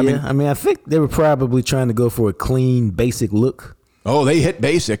 I think they were probably trying to go for a clean, basic look. Oh, they hit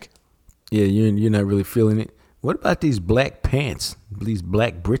basic. Yeah, you're not really feeling it. What about these black pants? These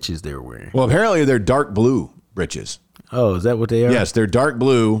black breeches they were wearing? Well, apparently they're dark blue breeches. Oh, is that what they are? Yes, they're dark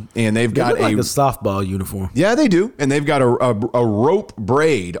blue, and they've got look like a softball uniform. Yeah, they do, and they've got a rope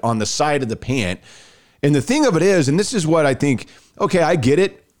braid on the side of the pant. And the thing of it is, and this is what I think. Okay, I get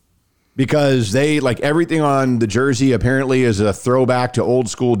it, because they like everything on the jersey apparently is a throwback to old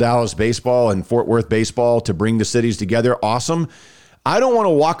school Dallas baseball and Fort Worth baseball to bring the cities together. Awesome. I don't want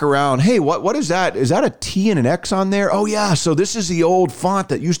to walk around, hey, what is that? Is that a T and an X on there? Oh, yeah, so this is the old font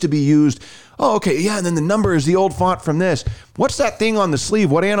that used to be used. Oh, okay, yeah, and then the number is the old font from this. What's that thing on the sleeve?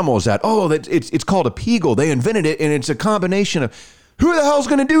 What animal is that? Oh, it's called a peagle. They invented it, and it's a combination of, who the hell's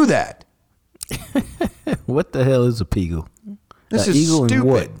going to do that? What the hell is a peagle? This is eagle stupid. And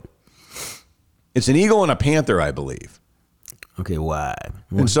what? It's an eagle and a panther, I believe. Okay, why?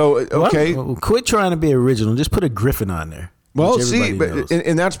 And so, okay. Well, quit trying to be original. Just put a griffin on there. Well, see,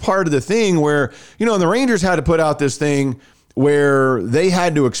 and that's part of the thing where, the Rangers had to put out this thing where they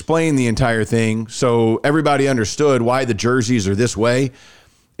had to explain the entire thing so everybody understood why the jerseys are this way.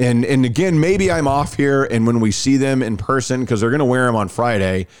 And again, maybe I'm off here, and when we see them in person, because they're going to wear them on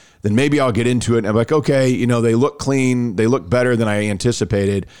Friday, then maybe I'll get into it and I'm like, okay, they look clean, they look better than I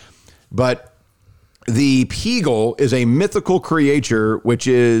anticipated. But the Peagle is a mythical creature, which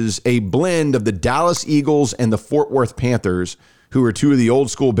is a blend of the Dallas Eagles and the Fort Worth Panthers, who are two of the old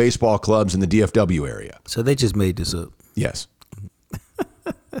school baseball clubs in the DFW area. So they just made this up. Yes.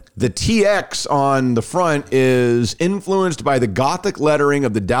 The TX on the front is influenced by the Gothic lettering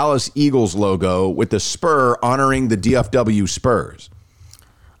of the Dallas Eagles logo with the spur honoring the DFW Spurs.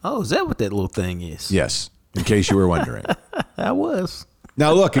 Oh, is that what that little thing is? Yes, in case you were wondering. I was.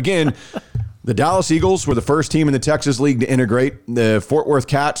 Now, look, again, the Dallas Eagles were the first team in the Texas League to integrate. The Fort Worth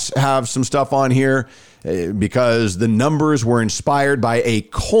Cats have some stuff on here because the numbers were inspired by a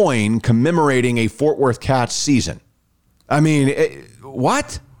coin commemorating a Fort Worth Cats season. I mean,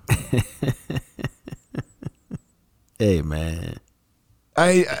 what? Hey, man.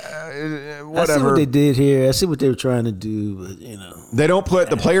 Whatever. I see what they did here. I see what they were trying to do, but, They don't put,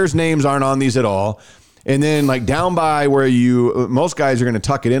 the players' names aren't on these at all. And then like down by where most guys are going to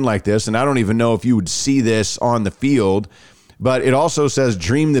tuck it in like this, and I don't even know if you would see this on the field, but it also says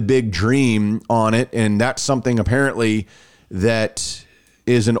dream the big dream on it. And that's something apparently that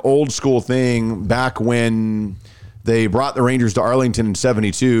is an old school thing back when they brought the Rangers to Arlington in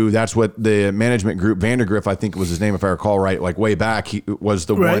 72. That's what the management group, Vandergriff, I think was his name, if I recall right, like way back, he was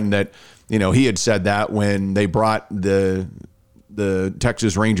the one that, he had said that when they brought the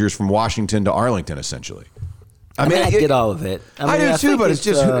Texas Rangers from Washington to Arlington, essentially. I mean, I get all of it. I do too, but it's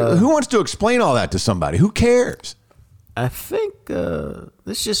just, who wants to explain all that to somebody? Who cares? I think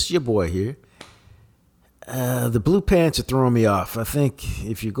it's just your boy here. The blue pants are throwing me off. I think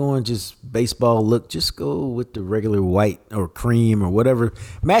if you're going just baseball look, just go with the regular white or cream or whatever.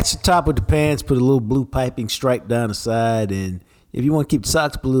 Match the top with the pants, put a little blue piping stripe down the side, and if you want to keep the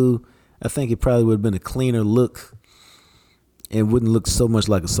socks blue, I think it probably would have been a cleaner look. It wouldn't look so much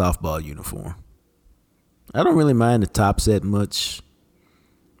like a softball uniform. I don't really mind the top set much,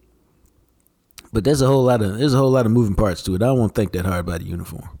 but there's a whole lot of moving parts to it. I don't want to think that hard about a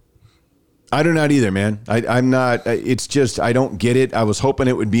uniform. I do not either, man. I'm not. It's just I don't get it. I was hoping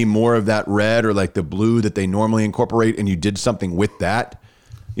it would be more of that red or like the blue that they normally incorporate, and you did something with that.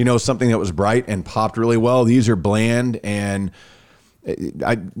 Something that was bright and popped really well. These are bland, and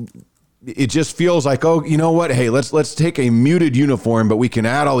it just feels like, oh, you know what? Hey, let's take a muted uniform, but we can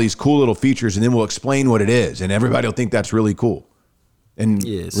add all these cool little features, and then we'll explain what it is, and everybody will think that's really cool. And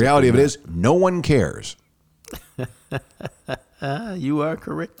reality of it is, no one cares. You are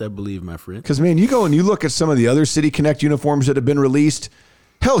correct, I believe, my friend. Because, man, you go and you look at some of the other City Connect uniforms that have been released.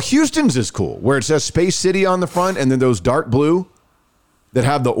 Hell, Houston's is cool, where it says Space City on the front, and then those dark blue that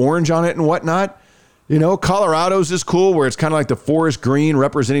have the orange on it and whatnot. Colorado's is cool, where it's kind of like the forest green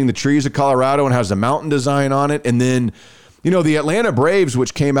representing the trees of Colorado and has the mountain design on it. And then, the Atlanta Braves,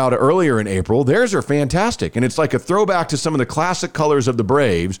 which came out earlier in April, theirs are fantastic. And it's like a throwback to some of the classic colors of the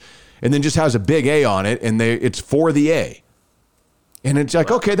Braves, and then just has a big A on it, and it's for the A. And it's like,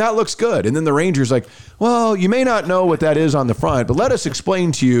 okay, that looks good. And then the Rangers like, well, you may not know what that is on the front, but let us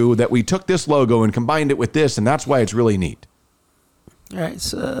explain to you that we took this logo and combined it with this, and that's why it's really neat. All right,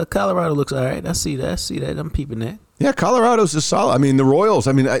 so Colorado looks all right. I see that. I'm peeping that. Yeah, Colorado's is solid. I mean, the Royals,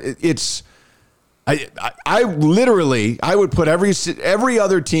 I mean, I literally would put every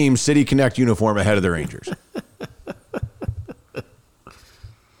other team's City Connect uniform ahead of the Rangers.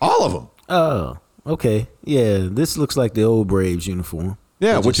 All of them. Oh, okay. Yeah, this looks like the old Braves uniform.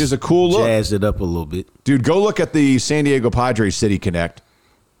 Yeah, which is a cool look. Jazzed it up a little bit. Dude, go look at the San Diego Padres City Connect,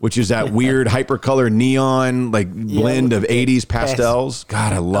 which is that weird hypercolor neon blend of 80s pastels.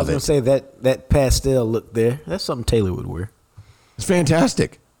 God, I love it. I was going to say that pastel look there. That's something Taylor would wear. It's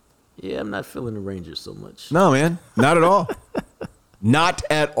fantastic. Yeah, I'm not feeling the Rangers so much. No, man, not at all. Not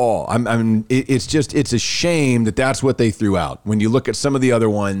at all. It's a shame that that's what they threw out. When you look at some of the other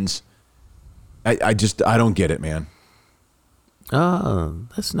ones, I don't get it, man. Oh,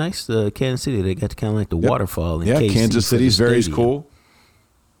 that's nice. Kansas City, they got kind of like the waterfall. Yeah, Kansas City's very cool.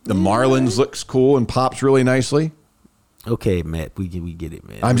 The Marlins looks cool and pops really nicely. Okay, Matt, we get it,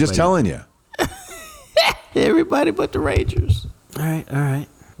 man. I'm just telling you. Everybody but the Rangers. All right.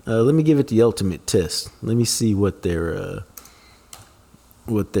 Let me give it the ultimate test. Let me see what their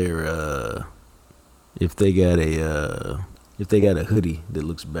if they got a hoodie that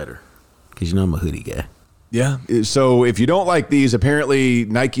looks better, because you know I'm a hoodie guy. Yeah. So if you don't like these, apparently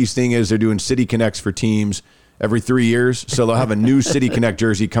Nike's thing is they're doing City Connects for teams every 3 years. So they'll have a new City Connect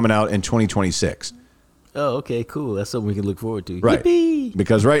jersey coming out in 2026. Oh, okay, cool. That's something we can look forward to. Right. Yippee!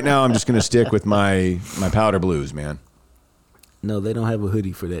 Because right now I'm just going to stick with my powder blues, man. No, they don't have a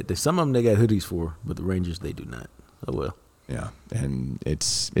hoodie for that. Some of them they got hoodies for, but the Rangers, they do not. Oh, well. Yeah, and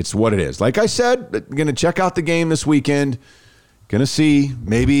it's what it is. Like I said, going to check out the game this weekend. Going to see.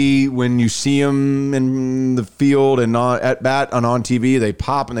 Maybe when you see them in the field and at bat and on TV, they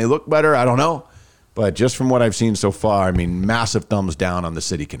pop and they look better. I don't know. But just from what I've seen so far, I mean, massive thumbs down on the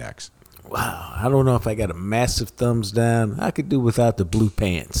City Connects. Wow. I don't know if I got a massive thumbs down. I could do without the blue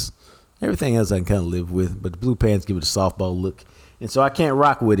pants. Everything else I can kind of live with, but the blue pants give it a softball look. And so I can't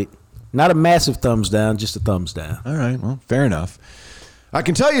rock with it. Not a massive thumbs down, just a thumbs down. All right, well, fair enough. I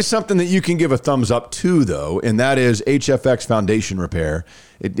can tell you something that you can give a thumbs up to, though, and that is HFX Foundation Repair.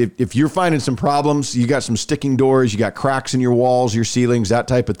 If you're finding some problems, you got some sticking doors, you got cracks in your walls, your ceilings, that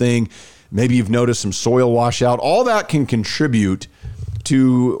type of thing, maybe you've noticed some soil washout, all that can contribute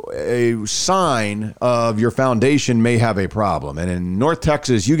to a sign of your foundation may have a problem. And in North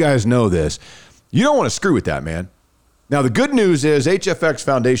Texas, you guys know this. You don't want to screw with that, man. Now, the good news is HFX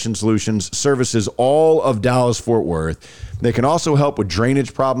Foundation Solutions services all of Dallas-Fort Worth. They can also help with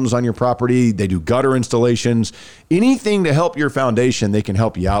drainage problems on your property. They do gutter installations. Anything to help your foundation, they can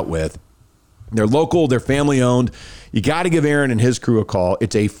help you out with. They're local. They're family-owned. You got to give Aaron and his crew a call.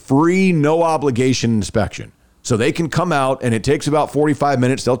 It's a free, no-obligation inspection. So they can come out, and it takes about 45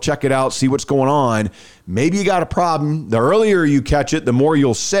 minutes. They'll check it out, see what's going on. Maybe you got a problem. The earlier you catch it, the more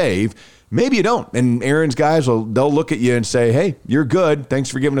you'll save. Maybe you don't. And Aaron's guys, they'll look at you and say, hey, you're good. Thanks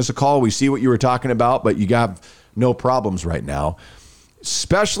for giving us a call. We see what you were talking about, but you got no problems right now.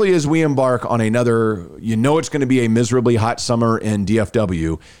 Especially as we embark on another, it's going to be a miserably hot summer in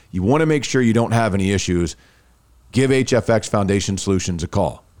DFW. You want to make sure you don't have any issues. Give HFX Foundation Solutions a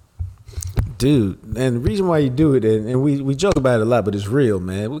call. Dude, and the reason why you do it, and we joke about it a lot, but it's real,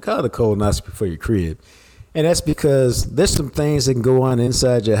 man. We call it a colonoscopy for your crib. And that's because there's some things that can go on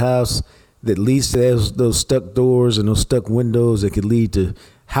inside your house that leads to those stuck doors and those stuck windows that could lead to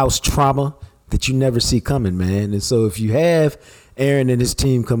house trauma that you never see coming, man. And so if you have Aaron and his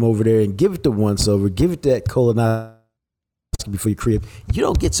team come over there and give it the once over, give it that colonoscopy before your crib, you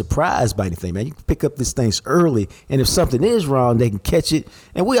don't get surprised by anything, man. You can pick up these things early, and if something is wrong, they can catch it.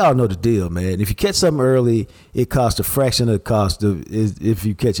 And we all know the deal, man. If you catch something early, it costs a fraction of the cost if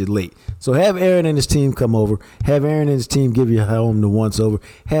you catch it late. So have Aaron and his team come over. Have Aaron and his team give your home the once over.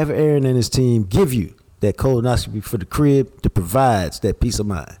 Have Aaron and his team give you that colonoscopy for the crib that provides that peace of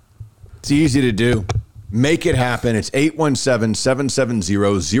mind. It's easy to do. Make it happen. It's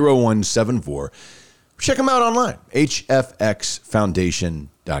 817-770-0174. Check them out online,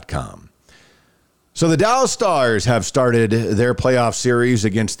 hfxfoundation.com. So the Dallas Stars have started their playoff series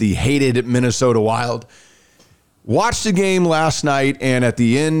against the hated Minnesota Wild. Watched the game last night, and at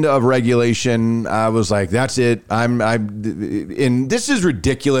the end of regulation, I was like, that's it. And this is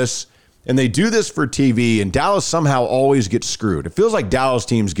ridiculous. And they do this for TV, and Dallas somehow always gets screwed. It feels like Dallas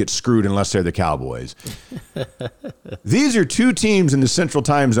teams get screwed unless they're the Cowboys. These are two teams in the Central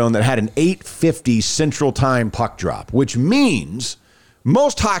Time Zone that had an 8:50 Central Time puck drop, which means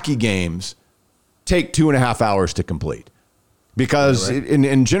most hockey games take 2.5 hours to complete Because,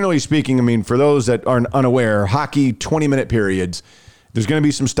 and generally speaking, I mean, for those that aren't unaware, hockey, 20-minute periods, there's going to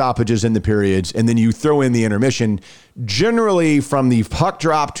be some stoppages in the periods, and then you throw in the intermission. Generally, from the puck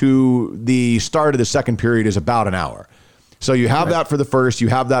drop to the start of the second period is about an hour. So you have that for the first, you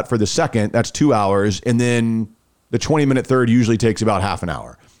have that for the second, that's 2 hours, and then the 20-minute third usually takes about half an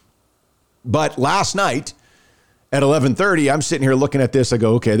hour. But last night at 11:30, I'm sitting here looking at this. I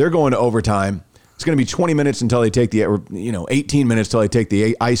go, okay, they're going to overtime. It's going to be 20 minutes until they take 18 minutes until they take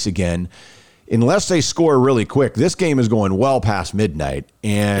the ice again. Unless they score really quick, this game is going well past midnight.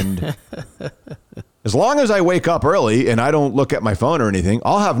 And as long as I wake up early and I don't look at my phone or anything,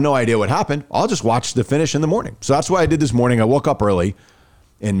 I'll have no idea what happened. I'll just watch the finish in the morning. So that's what I did this morning. I woke up early.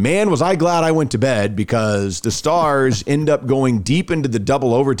 And man, was I glad I went to bed, because the Stars end up going deep into the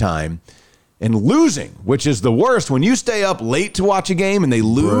double overtime and losing, which is the worst. When you stay up late to watch a game and they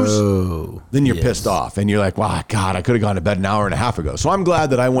lose, then you're pissed off. And you're like, wow, God, I could have gone to bed an hour and a half ago. So I'm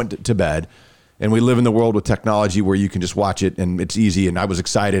glad that I went to bed. And we live in the world with technology where you can just watch it and it's easy. And I was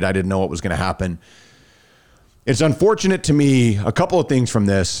excited. I didn't know what was going to happen. It's unfortunate to me, a couple of things from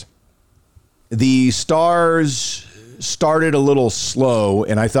this. The Stars started a little slow,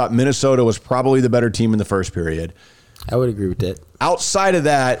 and I thought Minnesota was probably the better team in the first period. I would agree with that. Outside of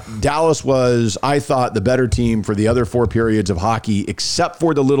that, Dallas was, I thought, the better team for the other 4 periods of hockey, except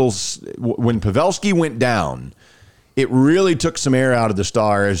for the little, when Pavelski went down, it really took some air out of the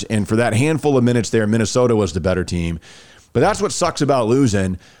Stars, and for that handful of minutes there, Minnesota was the better team. But that's what sucks about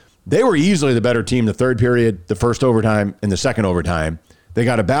losing. They were easily the better team the third period, the first overtime, and the second overtime. They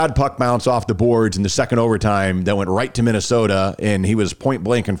got a bad puck bounce off the boards in the second overtime that went right to Minnesota, and he was point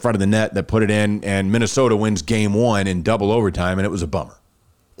blank in front of the net that put it in, and Minnesota wins game 1 in double overtime, and it was a bummer.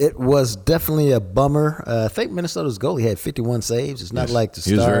 It was definitely a bummer. I think Minnesota's goalie had 51 saves. It's not like the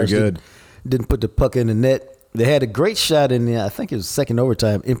Stars didn't put the puck in the net. They had a great shot in the, I think it was second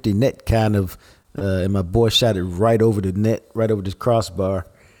overtime, empty net kind of, and my boy shot it right over the net, right over the crossbar.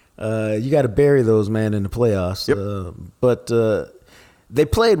 You got to bury those, man, in the playoffs. Yep. But they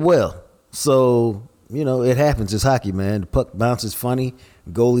played well. So, it happens. It's hockey, man. The puck bounces funny.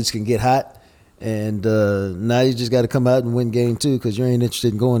 Goalies can get hot. And now you just got to come out and win game 2, because you ain't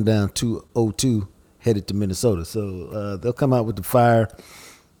interested in going down 2-0-2 headed to Minnesota. So they'll come out with the fire,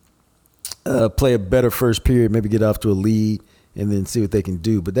 play a better first period, maybe get off to a lead, and then see what they can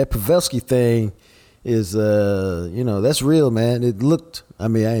do. But that Pavelski thing is, that's real, man. It looked, I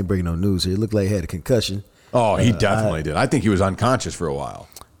ain't breaking no news here. It looked like he had a concussion. Oh, he definitely did. I think he was unconscious for a while.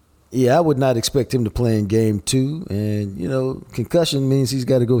 Yeah, I would not expect him to play in game 2. And, concussion means he's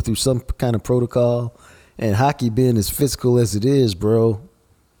got to go through some kind of protocol. And hockey being as physical as it is, bro,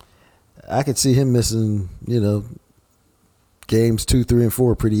 I could see him missing, games 2, 3, and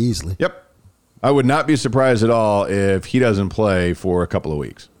 4 pretty easily. Yep. I would not be surprised at all if he doesn't play for a couple of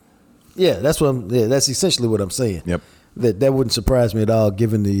weeks. Yeah, that's essentially what I'm saying. Yep. That wouldn't surprise me at all,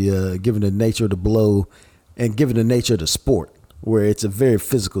 given the nature of the blow and given the nature of the sport, where it's a very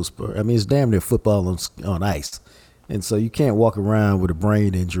physical sport. It's damn near football on ice. And so you can't walk around with a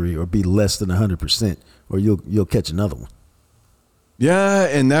brain injury or be less than 100%, or you'll catch another one. Yeah,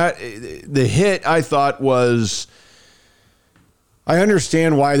 and the hit, I thought, was, I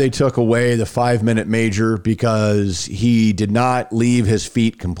understand why they took away the 5-minute major, because he did not leave his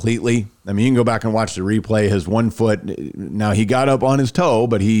feet completely. You can go back and watch the replay. His one foot, now he got up on his toe,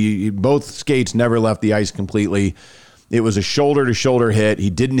 but both skates never left the ice completely. It was a shoulder-to-shoulder hit. He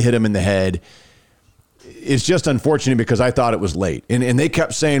didn't hit him in the head. It's just unfortunate, because I thought it was late. And they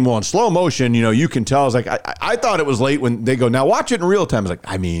kept saying, well, in slow motion, you can tell. I was like, I thought it was late when they go, now watch it in real time. I was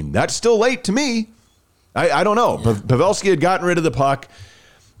like, that's still late to me. I don't know. Yeah. Pavelski had gotten rid of the puck.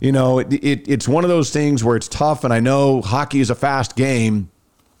 It's one of those things where it's tough, and I know hockey is a fast game,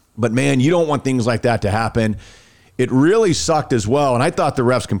 but man, you don't want things like that to happen. It really sucked as well, and I thought the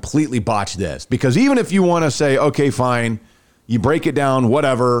refs completely botched this, because even if you want to say, okay, fine, you break it down,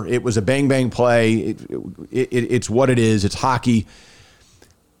 whatever, it was a bang-bang play, it's what it is, it's hockey.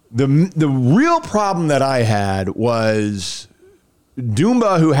 The real problem that I had was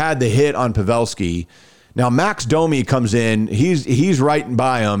Dumba, who had the hit on Pavelski. Now, Max Domi comes in, he's right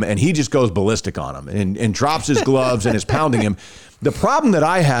by him, and he just goes ballistic on him and drops his gloves and is pounding him. The problem that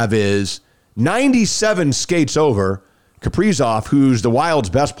I have is 97 skates over Kaprizov, who's the Wild's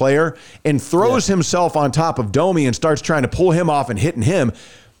best player, and throws himself on top of Domi and starts trying to pull him off and hitting him.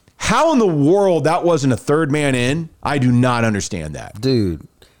 How in the world that wasn't a third man in? I do not understand that. Dude,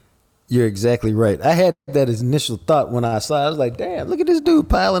 you're exactly right. I had that initial thought when I saw it. I was like, damn, look at this dude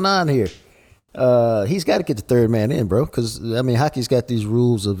piling on here. He's got to get the third man in, bro, because, hockey's got these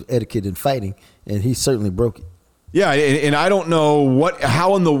rules of etiquette and fighting, and he certainly broke it. Yeah, and I don't know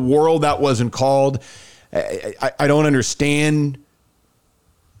how in the world that wasn't called. I don't understand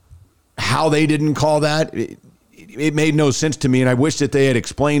how they didn't call that. It made no sense to me, and I wish that they had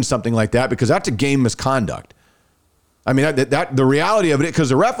explained something like that, because that's a game misconduct. I mean, that the reality of it, because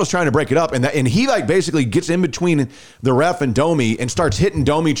the ref was trying to break it up, and he like basically gets in between the ref and Domi and starts hitting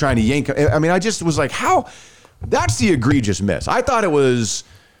Domi, trying to yank. I mean, I just was like, how? That's the egregious miss. I thought it was,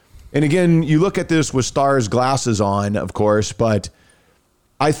 and again, you look at this with Stars glasses on, of course, but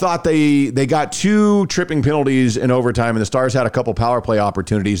I thought they got 2 tripping penalties in overtime, and the Stars had a couple power play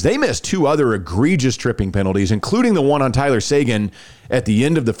opportunities. They missed 2 other egregious tripping penalties, including the one on Tyler Sagan at the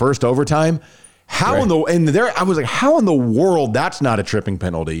end of the first overtime. I was like, how in the world that's not a tripping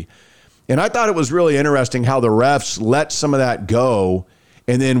penalty? And I thought it was really interesting how the refs let some of that go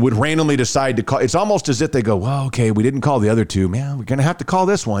and then would randomly decide to call. It's almost as if they go, well, okay, we didn't call the other 2. Man, we're going to have to call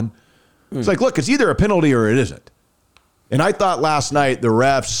this one. It's like, look, it's either a penalty or it isn't. And I thought last night the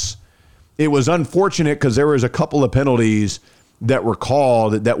refs, it was unfortunate because there was a couple of penalties that were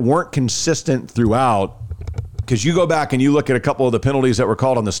called that weren't consistent throughout. Because you go back and you look at a couple of the penalties that were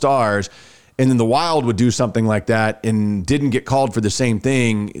called on the Stars, and then the Wild would do something like that and didn't get called for the same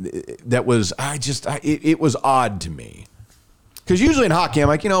thing. That was, it was odd to me. Because usually in hockey, I'm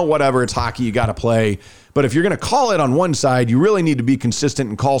like, whatever, it's hockey, you got to play. But if you're going to call it on one side, you really need to be consistent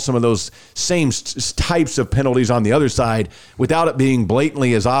and call some of those same types of penalties on the other side without it being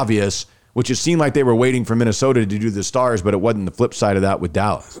blatantly as obvious, which it seemed like they were waiting for Minnesota to do the Stars, but it wasn't the flip side of that with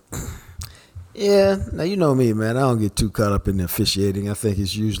Dallas. Yeah, now you know me, man. I don't get too caught up in the officiating. I think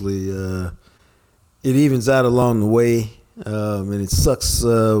it's usually it evens out along the way, and it sucks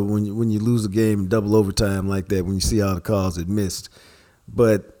when you lose a game in double overtime like that, when you see all the calls it missed.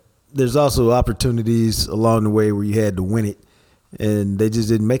 But there's also opportunities along the way where you had to win it, and they just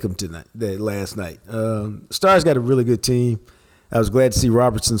didn't make them last night. Stars got a really good team. I was glad to see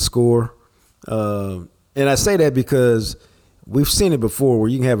Robertson score. And I say that because we've seen it before where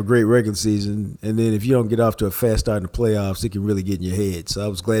you can have a great regular season, and then if you don't get off to a fast start in the playoffs, it can really get in your head. So I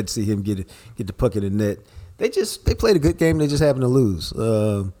was glad to see him get the puck in the net. They played a good game. They just happened to lose.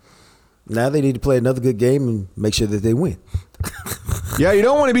 Now they need to play another good game and make sure that they win. Yeah, you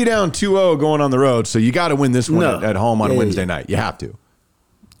don't want to be down 2-0 going on the road, so you got to win this one at home on Wednesday night. You have to.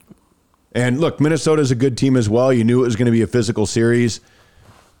 And look, Minnesota's a good team as well. You knew it was going to be a physical series.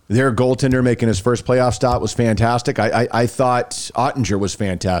 Their goaltender making his first playoff stop was fantastic. I thought Ottinger was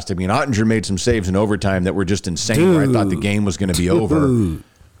fantastic. I mean, Ottinger made some saves in overtime that were just insane, where I thought the game was going to be over.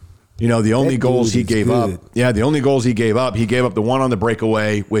 The only goals he gave up. Yeah, the only goals he gave up the one on the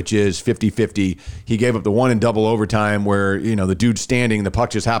breakaway, which is 50-50. He gave up the one in double overtime where, the dude's standing, the puck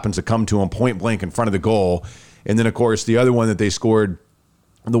just happens to come to him point blank in front of the goal. And then, of course, the other one that they scored,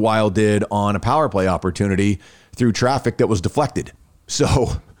 the Wild did on a power play opportunity through traffic that was deflected. So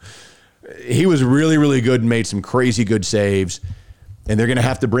he was really, really good and made some crazy good saves, and they're going to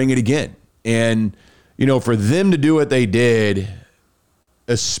have to bring it again. And, for them to do what they did,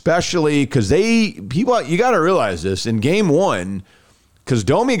 especially because you got to realize this in game 1, because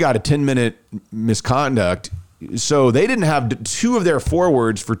Domi got a 10-minute misconduct, so they didn't have 2 of their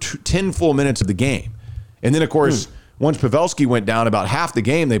forwards for 10 full minutes of the game. And then, of course, once Pavelski went down, about half the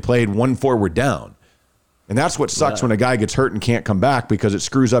game, they played 1 forward down. And that's what sucks when a guy gets hurt and can't come back, because it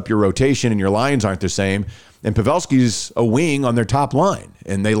screws up your rotation and your lines aren't the same. And Pavelski's a wing on their top line,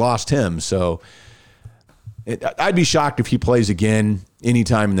 and they lost him. So I'd be shocked if he plays again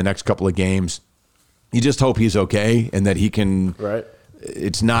anytime in the next couple of games. You just hope he's okay and that he can. Right.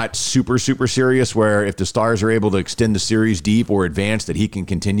 It's not super, super serious where if the Stars are able to extend the series deep or advance, that he can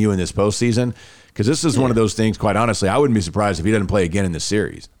continue in this postseason. Because this is one of those things, quite honestly, I wouldn't be surprised if he doesn't play again in this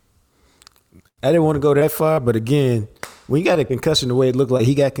series. I didn't want to go that far, but again, when you got a concussion the way it looked like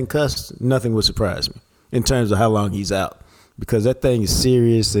he got concussed, nothing would surprise me in terms of how long he's out, because that thing is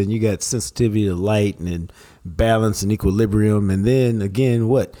serious, and you got sensitivity to light and balance and equilibrium. And then again,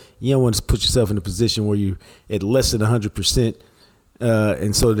 you don't want to put yourself in a position where you're at less than 100%,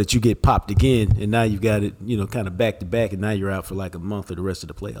 and so that you get popped again, and now you've got it, kind of back to back, and now you're out for like a month or the rest of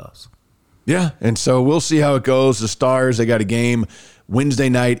the playoffs. Yeah, and so we'll see how it goes. The Stars, they got a game Wednesday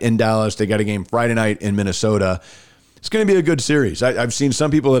night in Dallas. They got a game Friday night in Minnesota. It's going to be a good series. I've seen some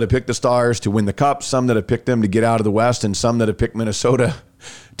people that have picked the Stars to win the Cup, some that have picked them to get out of the West, and some that have picked Minnesota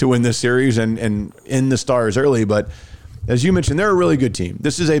to win this series and end the Stars early. But as you mentioned, they're a really good team.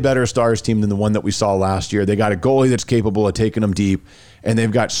 This is a better Stars team than the one that we saw last year. They got a goalie that's capable of taking them deep, and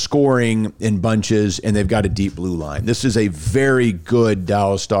they've got scoring in bunches, and they've got a deep blue line. This is a very good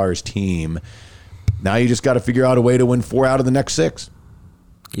Dallas Stars team. Now you just got to figure out a way to win 4 out of the next 6.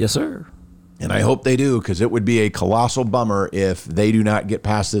 Yes, sir. And I hope they do, because it would be a colossal bummer if they do not get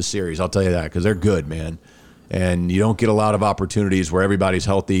past this series. I'll tell you that, because they're good, man. And you don't get a lot of opportunities where everybody's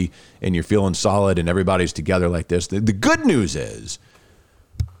healthy and you're feeling solid and everybody's together like this. The good news is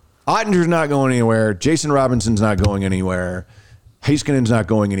Ottinger's not going anywhere. Jason Robinson's not going anywhere. Haskinen's not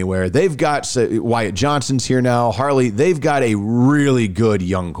going anywhere. They've got Wyatt Johnson's here now. Harley, they've got a really good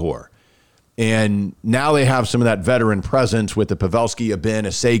young core. And now they have some of that veteran presence with the Pavelski,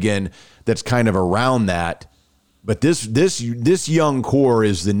 a Sagan that's kind of around that. But this young core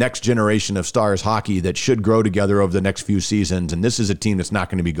is the next generation of Stars hockey that should grow together over the next few seasons. And this is a team that's not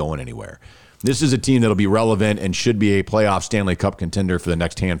going to be going anywhere. This is a team that'll be relevant and should be a playoff Stanley Cup contender for the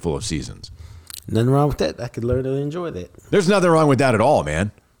next handful of seasons. Nothing wrong with that. I could learn to enjoy that. There's nothing wrong with that at all,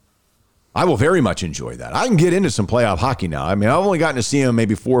 man. I will very much enjoy that. I can get into some playoff hockey now. I mean, I've only gotten to see them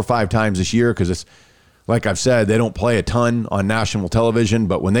maybe 4 or 5 times this year because it's, like I've said, they don't play a ton on national television.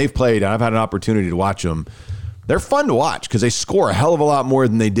 But when they've played, and I've had an opportunity to watch them, they're fun to watch because they score a hell of a lot more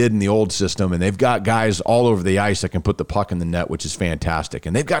than they did in the old system. And they've got guys all over the ice that can put the puck in the net, which is fantastic.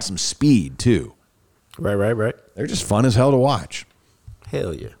 And they've got some speed, too. Right. They're just fun as hell to watch.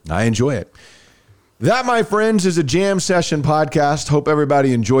 Hell yeah. I enjoy it. That, my friends, is a Jam Session podcast. Hope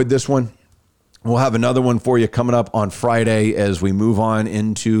everybody enjoyed this one. We'll have another one for you coming up on Friday as we move on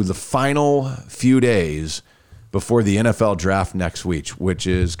into the final few days before the NFL draft next week, which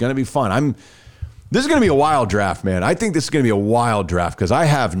is going to be fun. This is going to be a wild draft, man. I think this is going to be a wild draft because I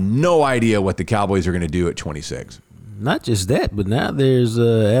have no idea what the Cowboys are going to do at 26. Not just that, but now there's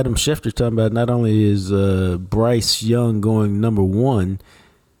Adam Schefter talking about not only is Bryce Young going number 1,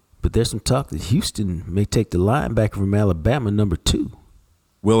 but there's some talk that Houston may take the linebacker from Alabama number 2.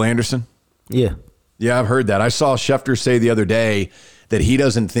 Will Anderson? Yeah. Yeah, I've heard that. I saw Schefter say the other day that he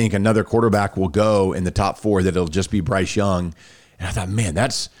doesn't think another quarterback will go in the top 4, that it'll just be Bryce Young. And I thought, man,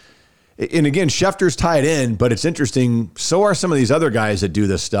 and again, Schefter's tied in, but it's interesting. So are some of these other guys that do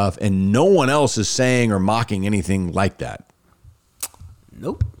this stuff, and no one else is saying or mocking anything like that.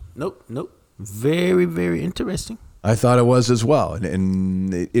 Nope. Very, very interesting. I thought it was as well.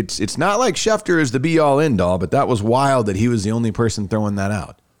 And it's not like Schefter is the be-all, end-all, but that was wild that he was the only person throwing that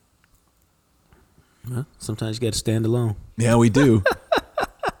out. Well, sometimes you got to stand alone. Yeah, we do.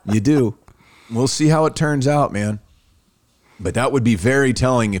 You do. We'll see how it turns out, man. But that would be very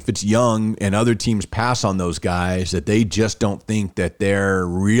telling if it's Young and other teams pass on those guys, that they just don't think that they're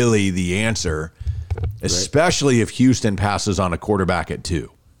really the answer, especially if Houston passes on a quarterback at 2.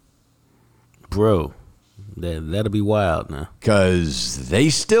 Bro, that'll be wild now. Because they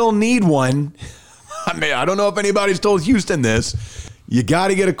still need one. I mean, I don't know if anybody's told Houston this. You got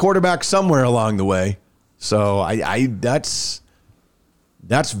to get a quarterback somewhere along the way. So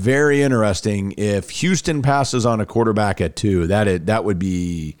that's very interesting. If Houston passes on a quarterback at 2, that'd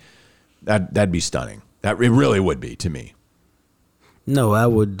be stunning. It really would be to me. No, I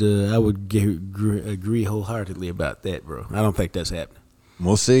would agree wholeheartedly about that, bro. I don't think that's happening.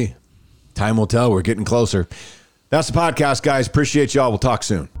 We'll see. Time will tell. We're getting closer. That's the podcast, guys. Appreciate y'all. We'll talk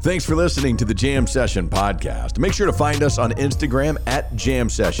soon. Thanks for listening to the Jam Session podcast. Make sure to find us on Instagram at Jam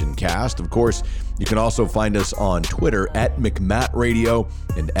Session Cast. Of course, you can also find us on Twitter at McMattRadio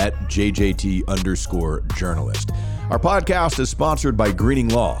and at JJT_journalist. Our podcast is sponsored by Greening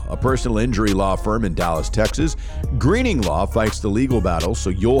Law, a personal injury law firm in Dallas, Texas. Greening Law fights the legal battle so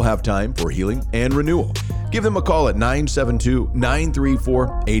you'll have time for healing and renewal. Give them a call at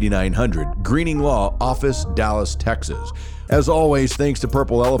 972-934-8900. Greening Law Office, Dallas, Texas. As always, thanks to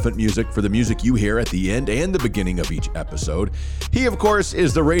Purple Elephant Music for the music you hear at the end and the beginning of each episode. He, of course,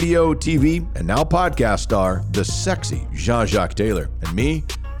 is the radio, TV, and now podcast star, the sexy Jean-Jacques Taylor. And me,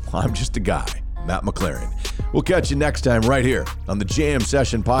 I'm just a guy, Matt McLaren. We'll catch you next time right here on the Jam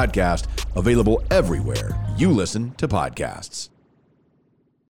Session Podcast, available everywhere you listen to podcasts.